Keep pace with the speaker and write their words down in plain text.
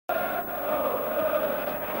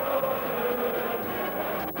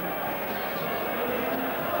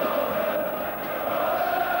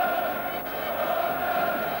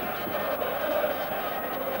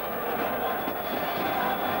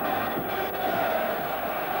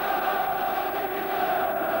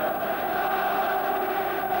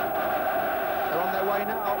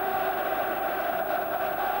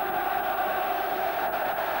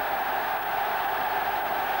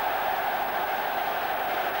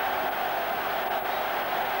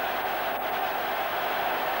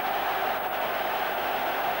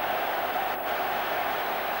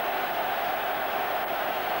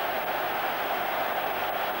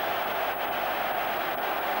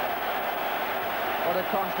What a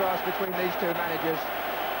contrast between these two managers.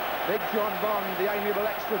 Big John Bond, the amiable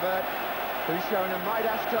extrovert, who's shown a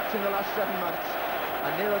Midas touch in the last 7 months.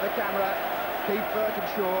 And nearer the camera, Keith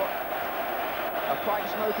Burkinshaw, a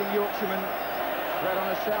pipe-smoking Yorkshireman, bred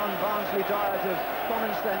on a sound Barnsley diet of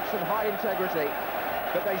common sense and high integrity.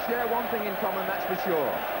 But they share one thing in common, that's for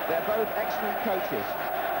sure. They're both excellent coaches.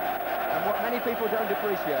 And what many people don't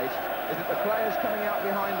appreciate is that the players coming out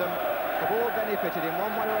behind them have all benefited in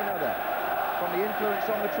one way or another from the influence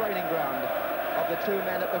on the training ground of the two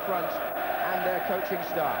men at the front and their coaching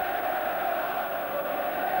staff.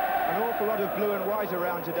 An awful lot of blue and white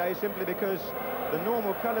around today simply because the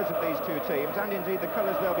normal colours of these two teams, and indeed the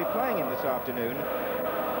colours they'll be playing in this afternoon,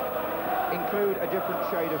 include a different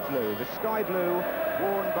shade of blue. The sky blue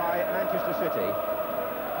worn by Manchester City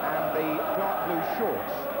and the dark blue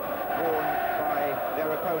shorts worn by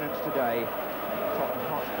their opponents today, Tottenham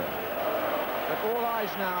Hotspur. But all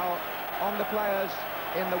eyes now on the players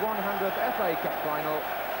in the 100th FA Cup final,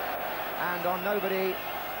 and on nobody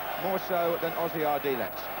more so than Ossie Ardiles.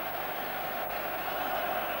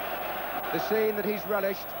 The scene that he's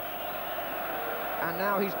relished, and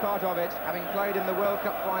now he's part of it, having played in the World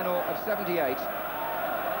Cup final of '78.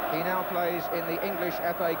 He now plays in the English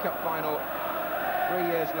FA Cup final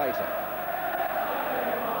 3 years later,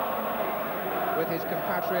 with his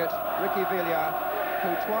compatriot Ricky Villa,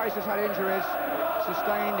 who twice has had injuries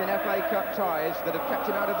sustained in FA Cup ties that have kept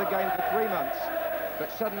him out of the game for 3 months,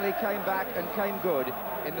 but suddenly came back and came good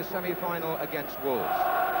in the semi-final against Wolves.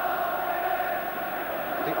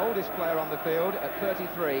 The oldest player on the field at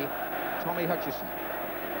 33, Tommy Hutchison,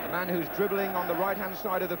 the man who's dribbling on the right-hand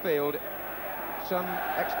side of the field, some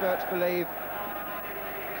experts believe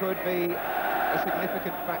could be a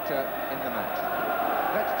significant factor in the match.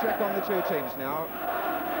 Let's check on the two teams now.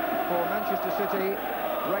 For Manchester City,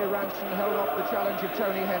 Ray Ranson held off the challenge of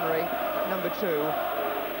Tony Henry at number 2,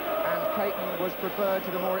 and Caton was preferred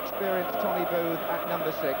to the more experienced Tommy Booth at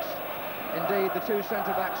number 6. Indeed, the two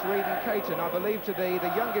centre-backs, Reid and Caton, are believed to be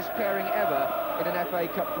the youngest pairing ever in an FA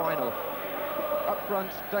Cup final. Up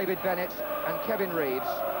front, David Bennett and Kevin Reeves.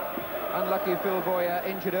 Unlucky Phil Boyer,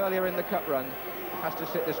 injured earlier in the cup run, has to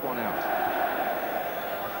sit this one out.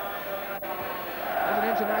 As an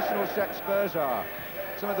international set, Spurs are.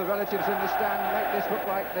 Some of the relatives in the stand make this look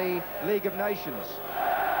like the League of Nations.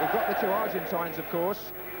 We've got the two Argentines, of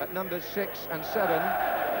course, at numbers 6 and 7,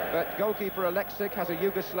 but goalkeeper Alexic has a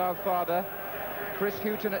Yugoslav father. Chris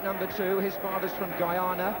Houghton at number 2, his father's from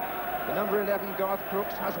Guyana. The number 11, Garth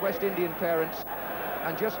Crooks, has West Indian parents.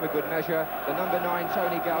 And just for good measure, the number 9,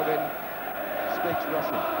 Tony Galvin, speaks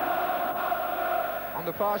Russian. On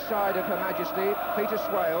the far side of Her Majesty, Peter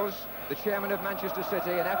Swales, the chairman of Manchester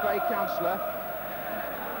City, an FA councillor.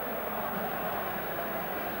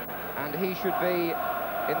 And he should be,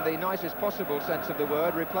 in the nicest possible sense of the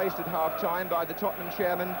word, replaced at half-time by the Tottenham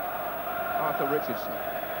chairman, Arthur Richardson,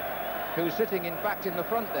 who's sitting, in fact, in the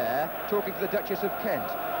front there, talking to the Duchess of Kent.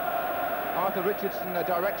 Arthur Richardson, a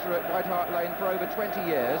director at White Hart Lane for over 20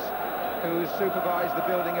 years, who's supervised the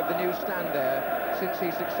building of the new stand there since he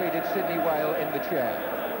succeeded Sidney Wale in the chair.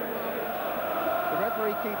 The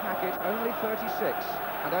referee, Keith Hackett, only 36,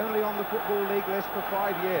 and only on the Football League list for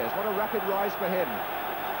 5 years. What a rapid rise for him.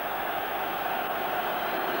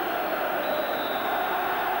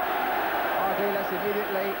 Ardiles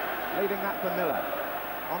immediately leaving that for Miller.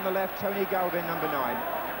 On the left, Tony Galvin, number 9,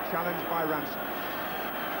 challenged by Ransom.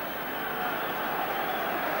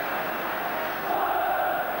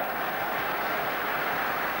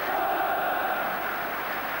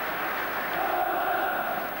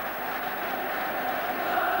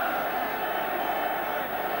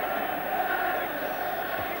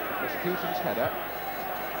 Houghton's header.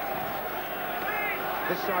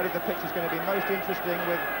 This side of the pitch is going to be most interesting,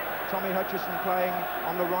 with Tommy Hutchison playing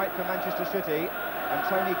on the right for Manchester City and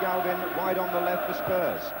Tony Galvin wide on the left for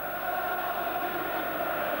Spurs.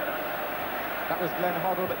 That was Glenn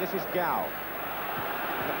Hoddle, but this is Gow.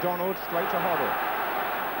 McDonald straight to Hoddle.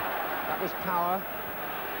 That was Power.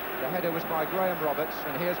 The header was by Graham Roberts,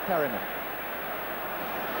 and here's Perryman.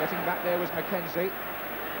 Getting back there was Mackenzie.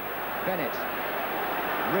 Bennett.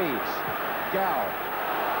 Reeves, Gow.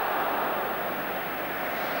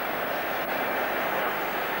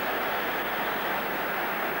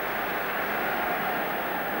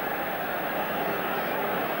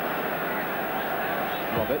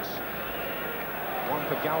 Roberts. One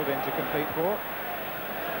for Galvin to compete for.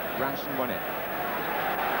 Ranson won it.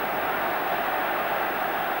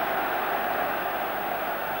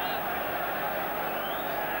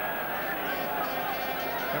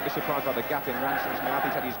 Don't be surprised by the gap in Ransom's mouth.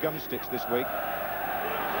 He's had his gum sticks this week.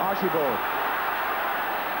 Archibald.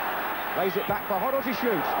 Lays it back for Hoddle to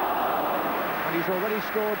shoot. And he's already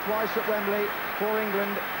scored twice at Wembley for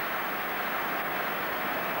England.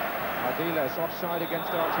 Ardiles offside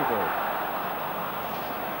against Archibald.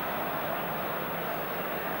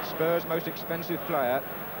 Spurs' most expensive player,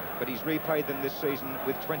 but he's repaid them this season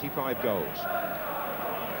with 25 goals.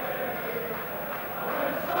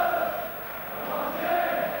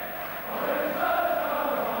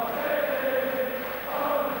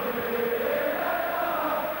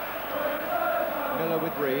 Miller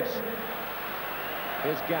with Reeves.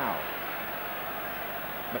 Here's Gow.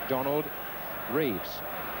 McDonald, Reeves.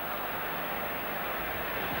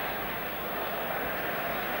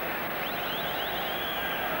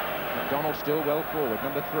 McDonald still well forward,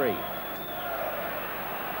 number 3.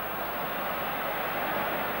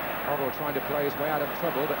 Hoddle trying to play his way out of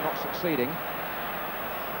trouble, but not succeeding.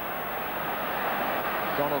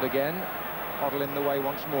 McDonald again. Hoddle in the way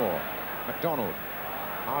once more. McDonald.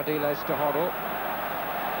 Ardiles to Hoddle.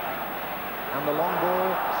 And the long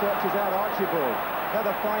ball searches out Archibald.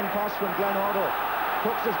 Another fine pass from Glenn Hoddle.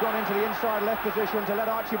 Crooks has gone into the inside left position to let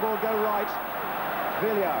Archibald go right.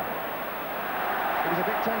 Villiers. He was a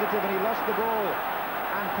bit tentative and he lost the ball.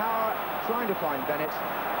 And Power trying to find Bennett,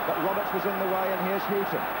 but Roberts was in the way, and here's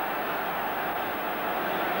Houghton.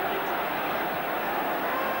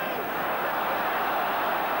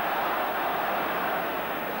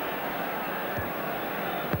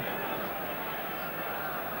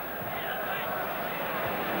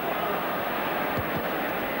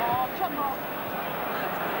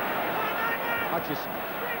 Hutchison.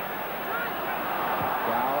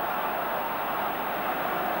 Gow.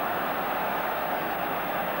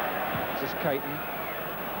 This is Caton.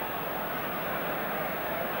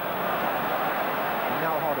 And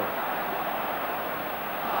now Hoddle.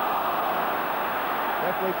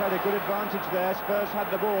 Referee played a good advantage there. Spurs had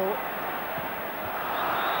the ball.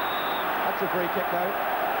 That's a free kick though.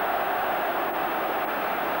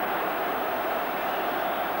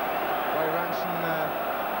 Ray Ranson a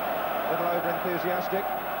little over-enthusiastic.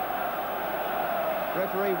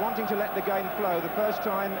 Referee wanting to let the game flow. The first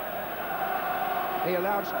time he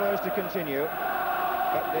allowed Spurs to continue,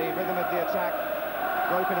 but the rhythm of the attack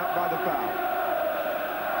broken up by the foul.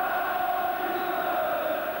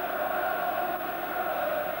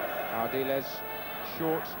 Ardiles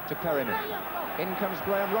short to Perryman. In comes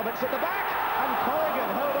Graham Roberts at the back, and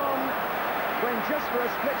Corrigan held on when just for a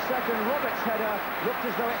split second Roberts' header looked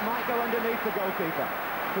as though it might go underneath the goalkeeper,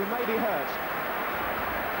 who may be hurt.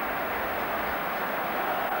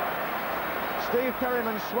 Steve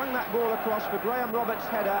Perryman swung that ball across for Graham Roberts'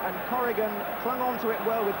 header, and Corrigan clung onto it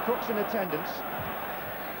well with Crooks in attendance.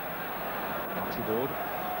 Archibald,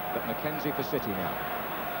 but Mackenzie for City now.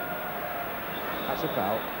 That's a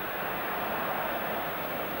foul.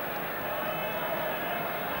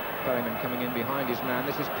 Perryman coming in behind his man.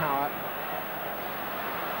 This is Power.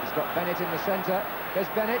 He's got Bennett in the centre. There's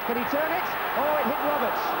Bennett. Can he turn it? Oh, it hit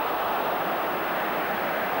Roberts.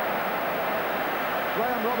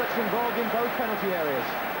 Graham Roberts involved in both penalty areas.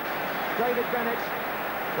 David Bennett,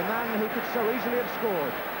 the man who could so easily have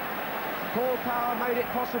scored. Paul Power made it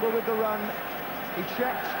possible with the run. He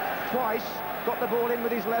checked twice, got the ball in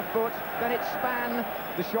with his left foot. Bennett span.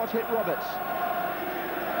 The shot hit Roberts.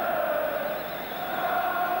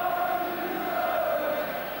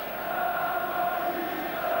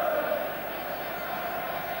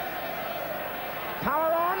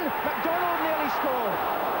 Power on, McDonald nearly scored.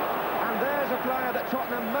 And there's a player that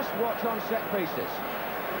Tottenham must watch on set pieces.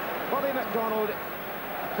 Bobby McDonald,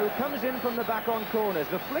 who comes in from the back on corners.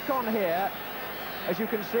 The flick on here, as you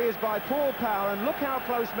can see, is by Paul Power, and look how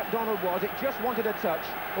close McDonald was. It just wanted a touch,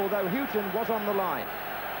 although Houghton was on the line.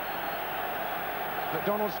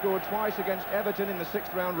 McDonald scored twice against Everton in the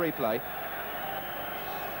 6th round replay.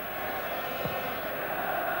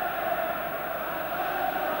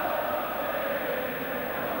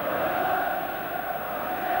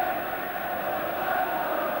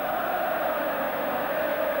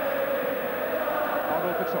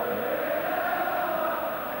 For Tottenham.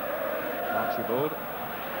 Archibald,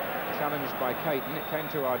 challenged by Caton. It came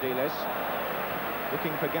to Ardiles.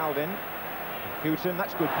 Looking for Galvin. Houghton,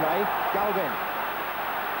 that's good play. Galvin.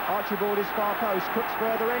 Archibald is far post. Crooks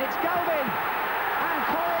further in. It's Galvin! And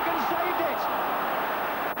Corrigan saved it!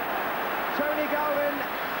 Tony Galvin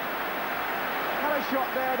had a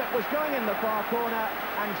shot there that was going in the far corner,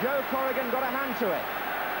 and Joe Corrigan got a hand to it.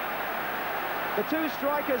 The two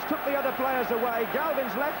strikers took the other players away.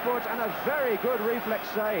 Galvin's left foot and a very good reflex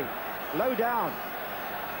save. Low down.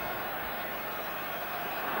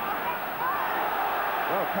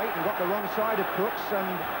 Well, Caton got the wrong side of Crooks,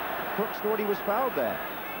 and Crooks thought he was fouled there.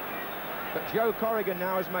 But Joe Corrigan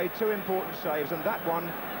now has made 2 important saves, and that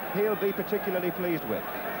one he'll be particularly pleased with.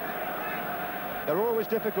 They're always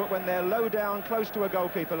difficult when they're low down, close to a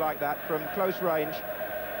goalkeeper like that, from close range.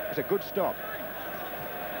 It's a good stop.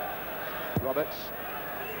 Roberts.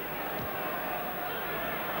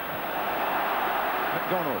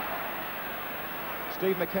 McDonald.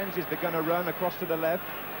 Steve McKenzie's begun a run across to the left,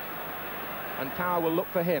 and Power will look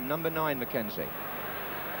for him, number 9, McKenzie.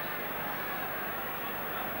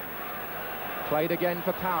 Played again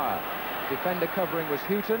for Power. Defender covering was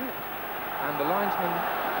Houghton, and the linesman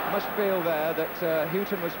must feel there that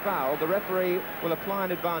Houghton was fouled. The referee will apply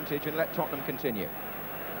an advantage and let Tottenham continue.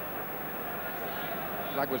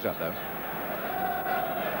 Flag was up, though.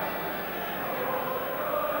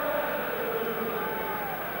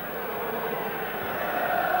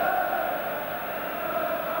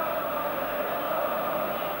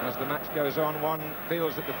 As the match goes on, one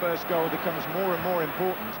feels that the first goal becomes more and more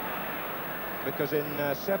important, because in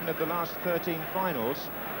 7 of the last 13 finals,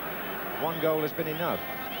 1 goal has been enough.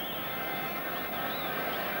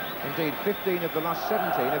 Indeed, 15 of the last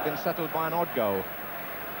 17 have been settled by an odd goal.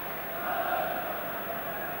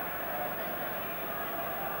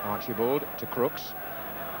 Archibald to Crooks.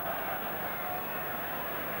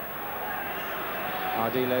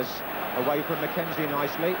 Ardiles away from McKenzie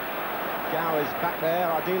nicely. Gow is back there,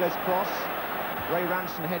 Ardiles cross. Ray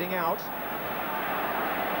Ranson heading out.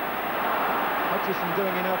 Hutchison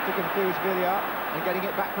doing enough to confuse Villiers and getting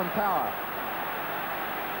it back from Power.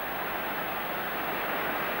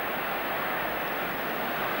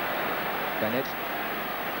 Bennett.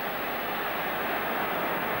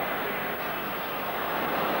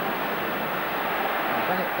 And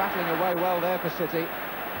Bennett battling away well there for City.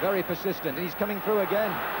 Very persistent, and he's coming through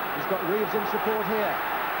again. He's got Reeves in support here.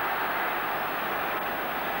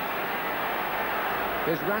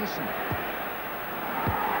 Here's Ranson.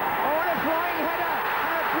 Oh, what a flying header!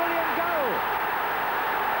 And a brilliant goal!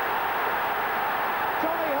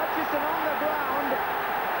 Tommy Hutchison on the ground.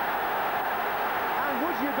 And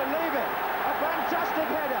would you believe it? A fantastic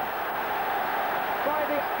header by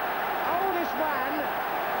the oldest man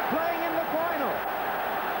playing in the final.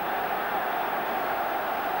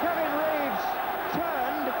 Kevin Reeves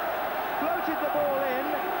turned, floated the ball in.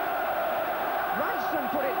 Ranson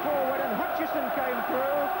put it forward and Hutchison came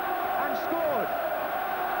through and scored.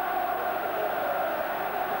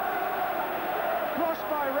 Crossed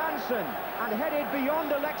by Ranson and headed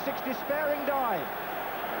beyond Alexic's despairing dive.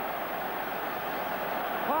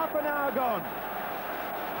 Half an hour gone.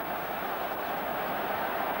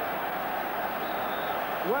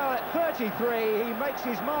 Well, at 33, he makes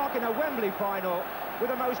his mark in a Wembley final with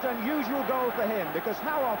a most unusual goal for him, because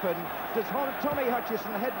how often does Tommy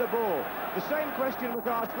Hutchison head the ball? The same question was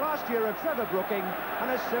asked last year of Trevor Brooking, and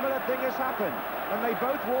a similar thing has happened, and they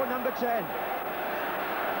both wore number 10.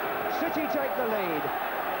 City take the lead,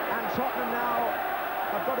 and Tottenham now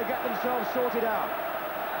have got to get themselves sorted out.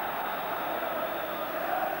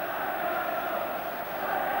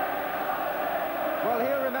 Well,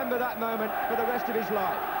 he'll remember that moment for the rest of his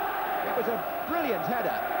life. It was a brilliant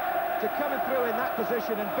header to come through in that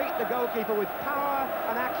position and beat the goalkeeper with power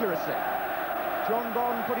and accuracy. John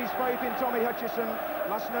Bond put his faith in Tommy Hutchison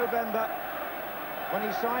last November when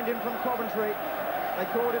he signed him from Coventry. They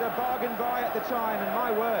called it a bargain buy at the time, and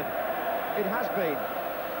my word, it has been.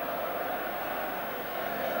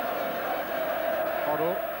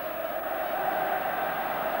 Hoddle.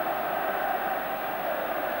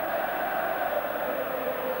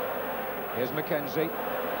 Here's McKenzie.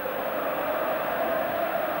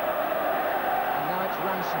 And now it's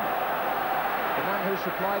Ranson, the man who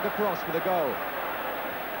supplied the cross for the goal.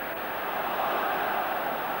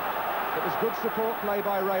 It was good support play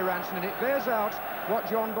by Ray Ranson, and it bears out what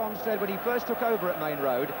John Bond said when he first took over at Main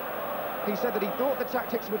Road. He said that he thought the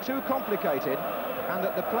tactics were too complicated and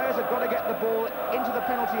that the players had got to get the ball into the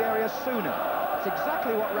penalty area sooner. That's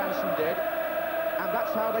exactly what Ranson did, and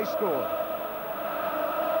that's how they scored.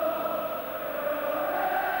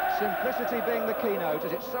 Simplicity being the keynote,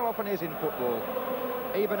 as it so often is in football,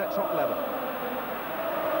 even at top level.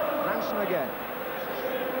 Ranson again.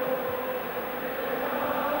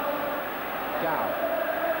 Gow.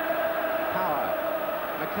 Power.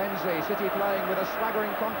 McKenzie. City playing with a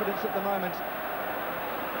swaggering confidence at the moment.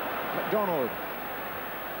 McDonald.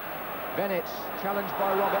 Bennett, challenged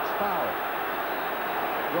by Roberts, foul.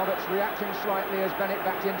 Roberts reacting slightly as Bennett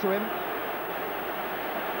backed into him.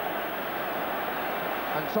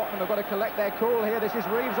 And Tottenham have got to collect their call here. This is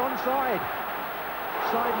Reeves onside.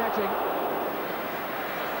 Side netting.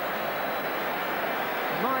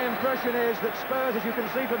 My impression is that Spurs, as you can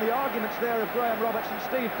see from the arguments there of Graham Roberts and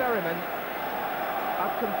Steve Ferryman,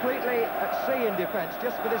 are completely at sea in defence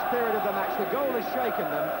just for this period of the match. The goal has shaken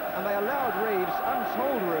them, and they allowed Reeves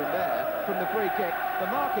untold room there from the free kick. The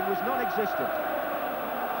marking was non-existent.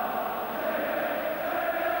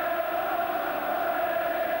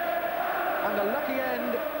 And the lucky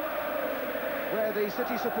end, where the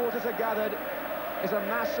City supporters are gathered, is a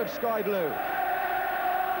mass of sky blue.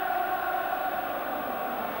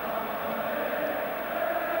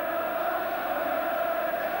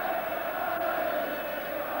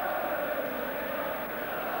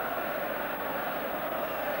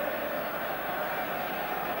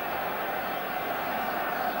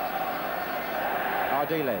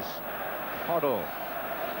 Ardiles, Hoddle,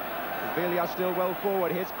 Villiers still well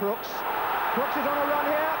forward. Here's Crooks. Crooks is on a run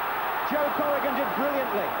here. Joe Corrigan did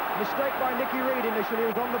brilliantly. Mistake by Nicky Reed initially,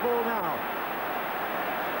 who's on the ball now.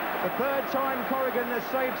 The third time Corrigan has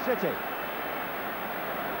saved City.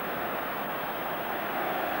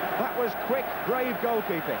 That was quick, brave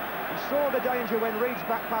goalkeeping. He saw the danger when Reed's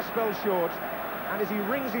back pass fell short, and as he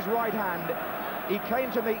rings his right hand, he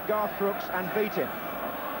came to meet Garth Crooks and beat him.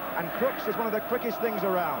 And Crooks is one of the quickest things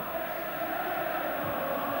around.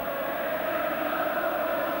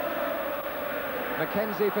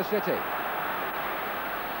 McKenzie for City.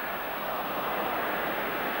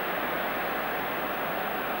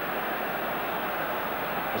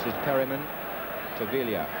 This is Perryman to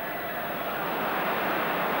Villiers.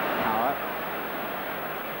 Power.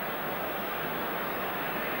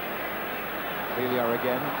 Villiers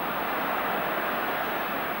again.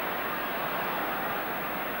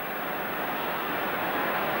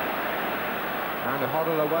 And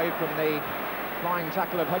Hoddle away from the flying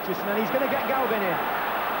tackle of Hutchison, and he's going to get Galvin in.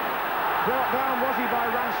 Brought down was he by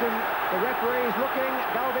Ransom. The referee is looking,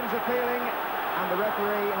 Galvin's appealing, and the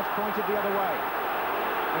referee has pointed the other way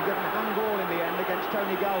and given handball in the end against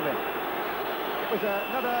Tony Galvin. It was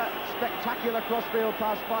another spectacular crossfield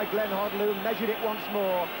pass by Glenn Hoddle, who measured it once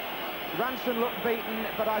more. Ransom looked beaten,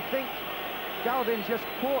 but I think Galvin just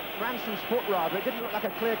caught Ransom's foot rather. It didn't look like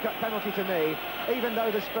a clear-cut penalty to me. Even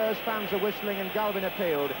though the Spurs fans are whistling and Galvin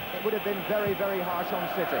appealed, it would have been very, very harsh on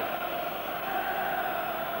City.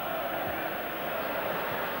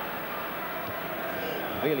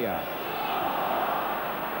 Villiers.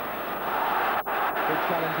 Good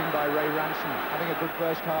challenging by Ray Ransom, having a good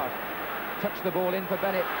first half. Touched the ball in for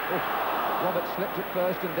Bennett. Oof. Roberts slipped at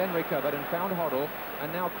first and then recovered and found Hoddle,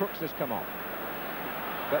 and now Crooks has come off.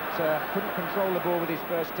 But couldn't control the ball with his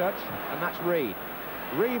first touch, and that's Reed.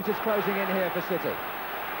 Reeves is closing in here for City.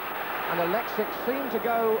 And Alexic seemed to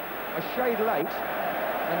go a shade late,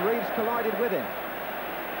 and Reeves collided with him.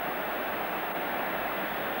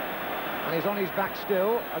 And he's on his back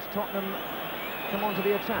still as Tottenham come onto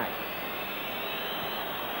the attack.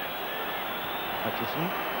 Hutchison,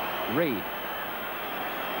 Reed.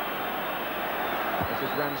 This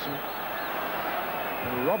is Ransom.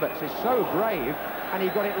 And Roberts is so brave, and he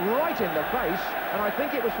got it right in the face, and I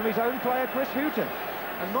think it was from his own player, Chris Hughton.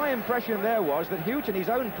 And my impression there was that Hughton, his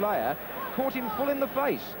own player, caught him full in the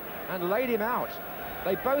face and laid him out.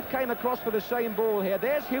 They both came across for the same ball here.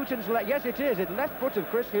 There's Hughton's leg. Yes, it is. It's left foot of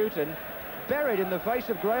Chris Hughton, buried in the face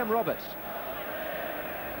of Graham Roberts.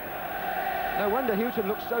 No wonder Hughton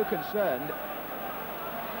looks so concerned.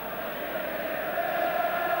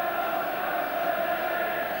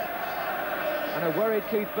 And a worried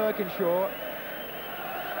Keith Birkinshaw.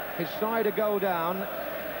 His side a goal down,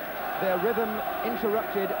 their rhythm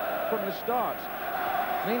interrupted from the start.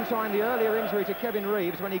 Meantime, the earlier injury to Kevin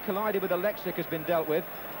Reeves when he collided with Alexic has been dealt with,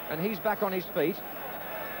 and he's back on his feet.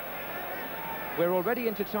 We're already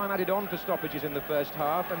into time added on for stoppages in the first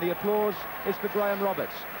half, and the applause is for Graham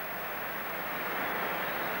Roberts.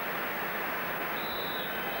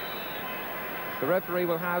 The referee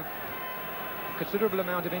will have a considerable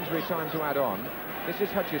amount of injury time to add on. This is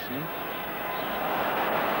Hutchison.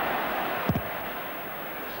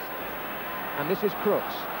 And this is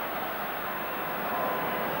Crooks.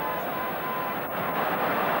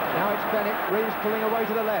 Now it's Bennett. Reeves pulling away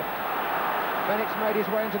to the left. Bennett's made his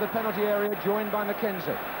way into the penalty area, joined by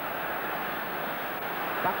McKenzie.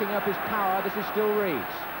 Backing up his power, this is still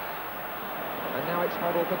Reeves. And now it's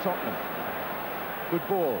Hoddle for Tottenham. Good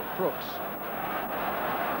ball, Crooks.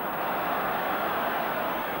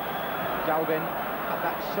 Galvin had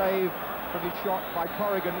that save from his shot by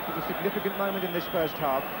Corrigan, which was a significant moment in this first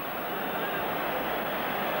half.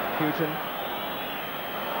 Hughton.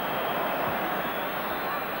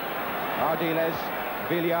 Ardiles,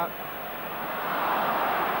 Villiers.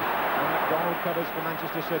 And McDonald covers for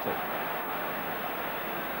Manchester City.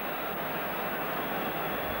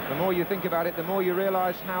 The more you think about it, the more you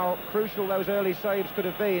realise how crucial those early saves could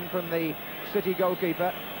have been from the City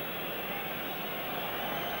goalkeeper.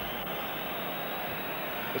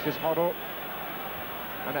 This is Hoddle.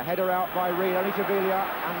 And a header out by Reed, only to Villa,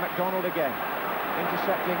 and McDonald again.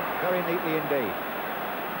 Intercepting very neatly indeed.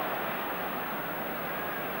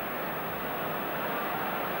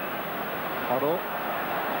 Hoddle.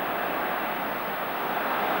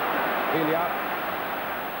 Villa.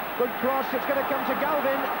 Good cross, it's going to come to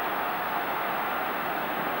Galvin.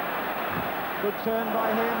 Good turn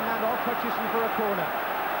by him, and off Hutchison for a corner.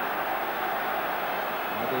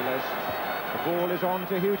 Ardiles. The ball is on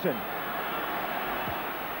to Houghton.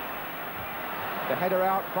 The header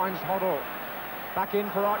out finds Hoddle. Back in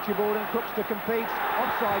for Archibald and Crooks to compete.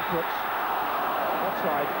 Offside, Crooks.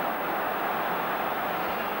 Offside.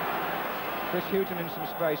 Chris Houghton in some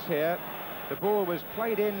space here. The ball was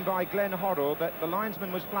played in by Glenn Hoddle, but the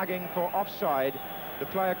linesman was flagging for offside. The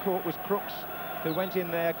player caught was Crooks, who went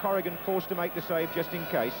in there. Corrigan forced to make the save just in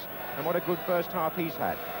case. And what a good first half he's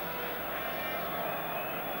had.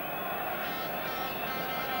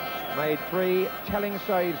 Made 3 telling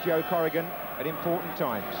saves, Joe Corrigan, at important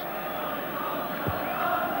times.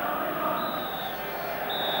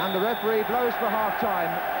 And the referee blows for half-time.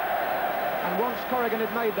 And once Corrigan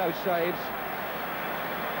had made those saves,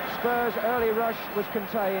 Spurs' early rush was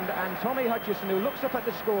contained, and Tommy Hutchison, who looks up at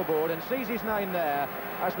the scoreboard and sees his name there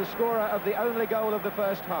as the scorer of the only goal of the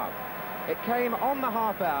first half. It came on the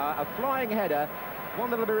half hour, a flying header, one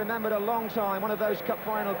that'll be remembered a long time, one of those cup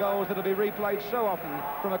final goals that'll be replayed so often,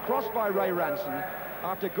 from a cross by Ray Ranson,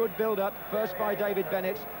 after good build-up, first by David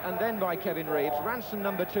Bennett and then by Kevin Reeves. Ranson,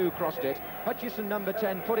 number 2, crossed it. Hutchison, number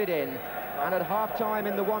 10, put it in. And at half-time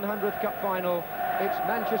in the 100th cup final, it's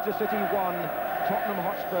Manchester City 1, Tottenham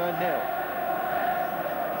Hotspur 0.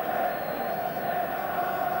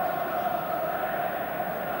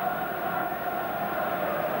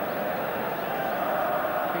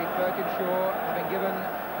 Birkinshaw, having given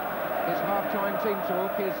his half-time team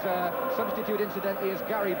talk, his substitute incidentally is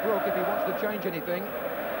Gary Brooke if he wants to change anything.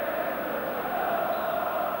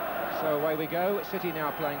 So away we go. City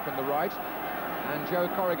now playing from the right, and Joe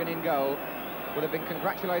Corrigan in goal will have been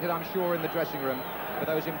congratulated, I'm sure, in the dressing room for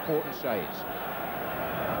those important saves.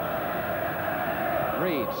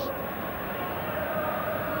 Reeds.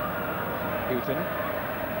 Houghton.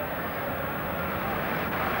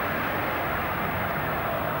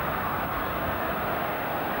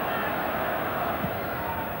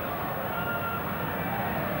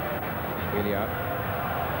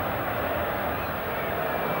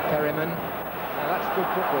 Perryman. Now that's good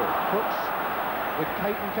football. Crooks with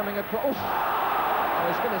Caton coming across.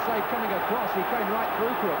 I was going to say coming across, he came right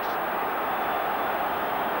through Crooks.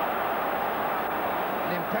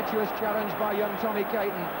 An impetuous challenge by young Tommy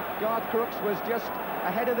Caton. Garth Crooks was just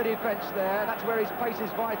ahead of the defence there. That's where his pace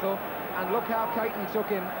is vital. And look how Caton took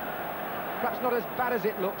him. Perhaps not as bad as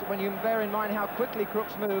it looked when you bear in mind how quickly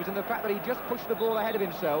Crooks moves and the fact that he just pushed the ball ahead of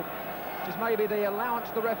himself, which is maybe the allowance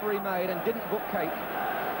the referee made and didn't book Caton.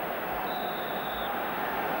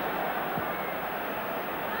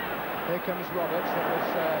 Here comes Roberts. That was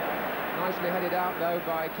nicely headed out, though,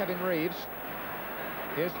 by Kevin Reeves.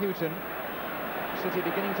 Here's Houghton. City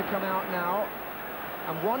beginning to come out now.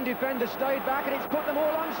 And one defender stayed back, and it's put them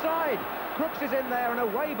all onside. Crooks is in there and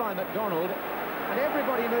away by McDonald. And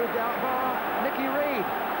everybody moved out, bar Nicky Reed.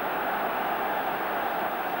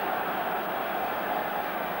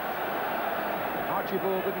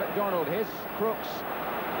 Archibald with McDonald. Here's Crooks.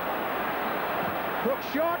 Crooks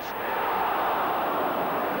shot.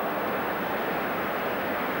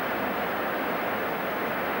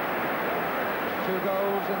 Two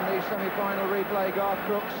goals in the semi-final replay. Garth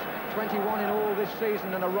Crooks, 21 in all this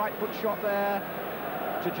season, and a right foot shot there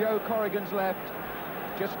to Joe Corrigan's left,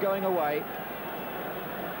 just going away.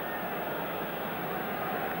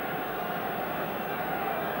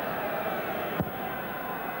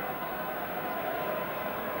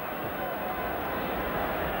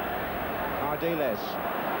 Ardiles.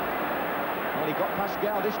 Well, he got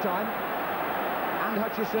Pascal this time, and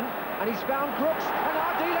Hutchison, and he's found Crooks, and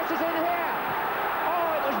Ardiles is in here.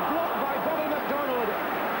 Blocked by Bobby McDonald.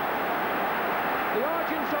 The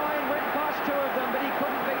Argentine went past 2 of them, but he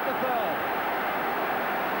couldn't beat the third.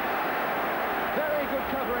 Very good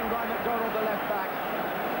covering by McDonald, the left back.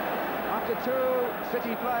 After 2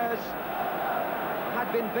 City players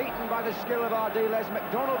had been beaten by the skill of Ardiles,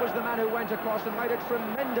 McDonald was the man who went across and made a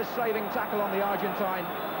tremendous saving tackle on the Argentine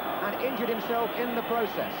and injured himself in the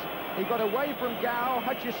process. He got away from Gow.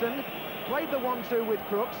 Hutchison played the 1-2 with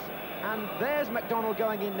Crooks. And there's McDonald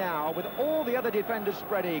going in now with all the other defenders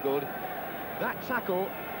spread-eagled. That tackle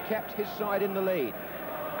kept his side in the lead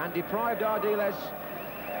and deprived Ardiles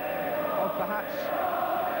of perhaps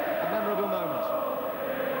a memorable moment.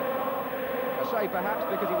 I say perhaps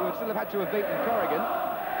because he would still have had to have beaten Corrigan.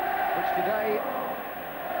 which today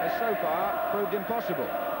has so far proved impossible.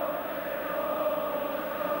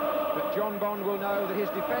 But John Bond will know that his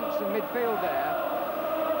defence and midfield there,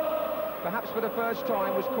 perhaps for the first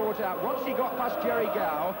time, was caught out. Once he got past Jerry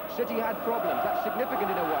Gow, City had problems. That's significant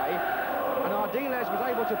in a way. And Ardiles was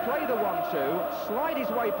able to play the 1-2, slide his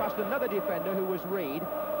way past another defender who was Reed,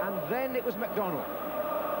 and then it was McDonald.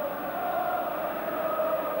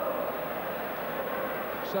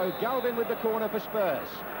 So Galvin with the corner for Spurs.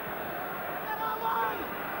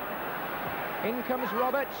 In comes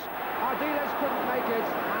Roberts. Ardiles couldn't make it,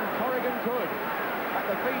 and Corrigan could. At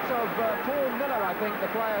the feet of Paul Miller, I think, the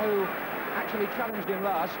player who actually challenged him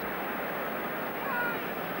last.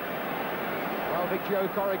 Well, Big Joe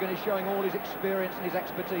Corrigan is showing all his experience and his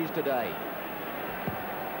expertise today.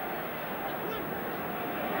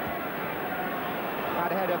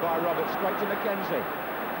 Bad header by Roberts, straight to McKenzie.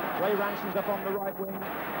 Ray Ranson's up on the right wing.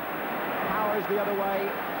 Powers the other way.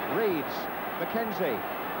 Reeves. McKenzie.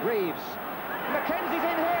 Reeves. McKenzie's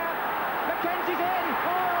in here. McKenzie's in.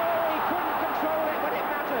 Oh, he couldn't control it when it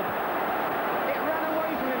mattered. It ran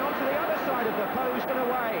away from him onto the other side of the post and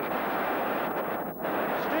away.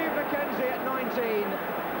 Steve McKenzie at 19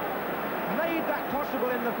 made that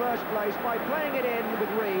possible in the first place by playing it in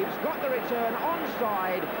with Reeves, got the return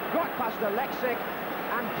onside, got past Alexic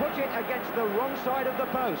and put it against the wrong side of the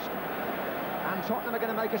post. And Tottenham are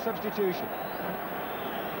going to make a substitution.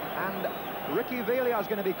 And Ricky Villa is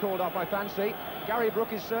going to be called off, I fancy. Gary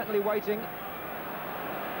Brook is certainly waiting.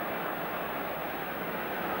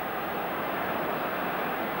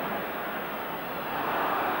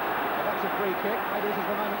 That's a free kick. Maybe this is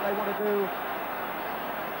the moment they want to do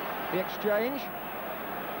the exchange.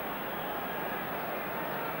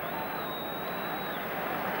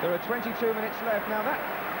 There are 22 minutes left. Now that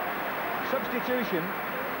substitution,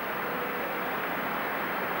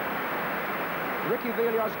 Ricky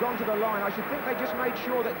Villiers gone to the line. I should think they just made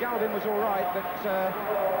sure that Galvin was all right, but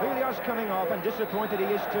Villiers coming off, and disappointed he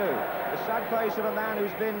is too. The sad face of a man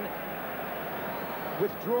who's been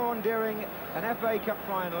withdrawn during an FA Cup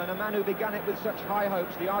final, and a man who began it with such high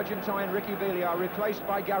hopes, the Argentine Ricky Villiers, replaced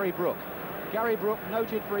by Gary Brook. Gary Brook,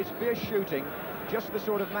 noted for his fierce shooting, just the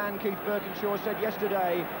sort of man, Keith Birkinshaw said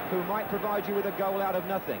yesterday, who might provide you with a goal out of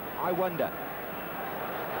nothing. I wonder.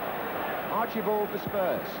 Archibald for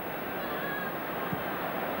Spurs.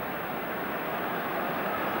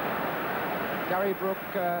 Gary Brook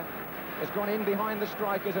has gone in behind the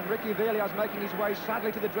strikers, and Ricky Villiers making his way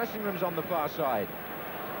sadly to the dressing rooms on the far side.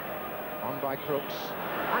 On by Crooks.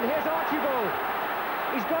 And here's Archibald.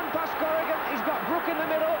 He's gone past Corrigan. He's got Brook in the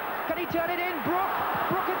middle. Can he turn it in? Brook!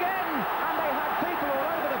 Brook again! And they had people all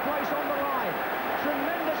over the place on the line.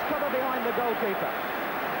 Tremendous cover behind the goalkeeper.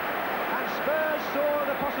 And Spurs saw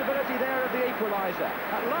the possibility there of the equaliser.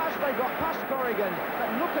 At last they got past Corrigan,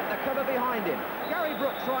 but look at the cover behind him. Gary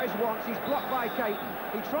Brook tries once, he's blocked by Caton.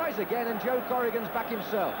 He tries again, and Joe Corrigan's back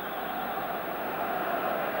himself.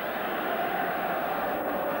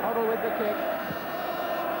 Hoddle with the kick.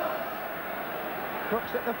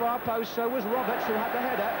 Crooks at the far post, so was Roberts, who had the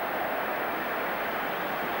header.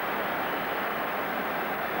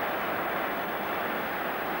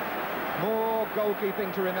 More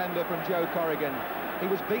goalkeeping to remember from Joe Corrigan. He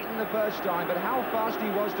was beaten the first time, but how fast he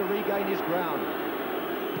was to regain his ground.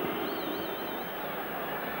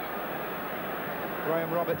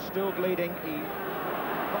 Graham Roberts still bleeding. He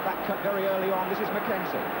got that cut very early on. This is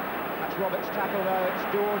McKenzie. That's Roberts' tackle though.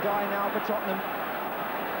 It's do or die now for Tottenham,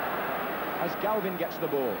 as Galvin gets the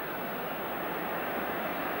ball.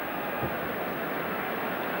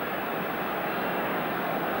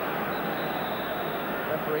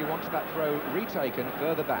 Referee wants that throw retaken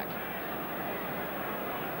further back.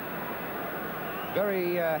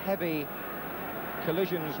 Very heavy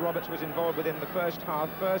collisions Roberts was involved with in the first half.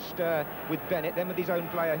 First with Bennett, then with his own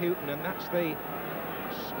player Houghton, and that's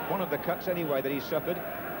one of the cuts anyway that he's suffered.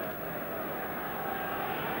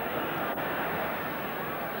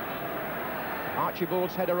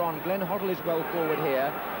 Archibald's header on. Glenn Hoddle is well forward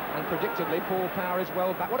here, and predictably Paul Power is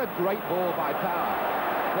well back. What a great ball by Power.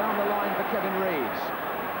 Down the line for Kevin Reeves.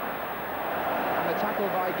 And the tackle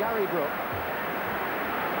by Gary Brook.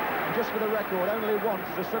 And just for the record, only once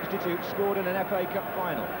as a substitute scored in an FA Cup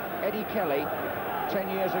final. Eddie Kelly, 10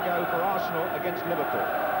 years ago for Arsenal against Liverpool.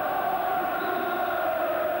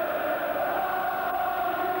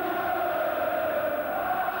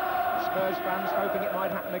 Spurs fans hoping it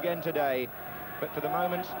might happen again today, but for the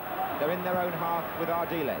moment they're in their own half with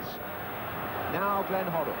Ardiles. Now Glenn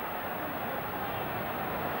Hoddle.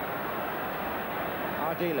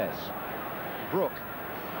 Ardiles. Brook.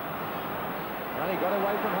 Well, he got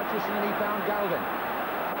away from Hutchison and he found Galvin.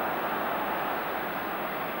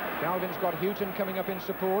 Galvin's got Houghton coming up in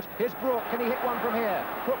support. Here's Brook. Can he hit one from here?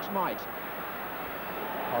 Crooks might.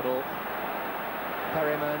 Hoddle.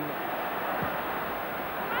 Perryman.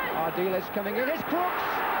 Ardiles coming in. Here's Crooks.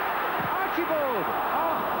 Archibald.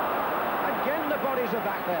 Oh, again the bodies are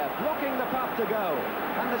back there, blocking the path to go.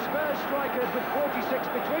 And the Spurs strikers, with 46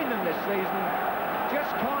 between them this season,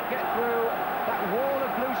 just can't get through that wall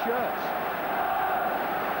of blue shirts.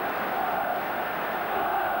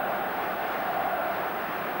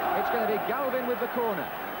 It's going to be Galvin with the corner.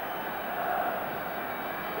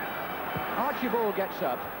 Archibald gets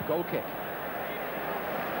up, goal kick.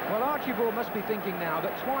 Well, Archibald must be thinking now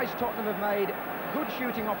that twice Tottenham have made good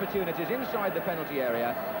shooting opportunities inside the penalty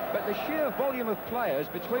area, but the sheer volume of players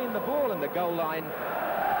between the ball and the goal line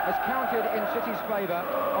has counted in City's favour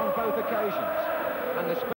on both occasions. And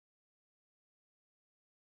the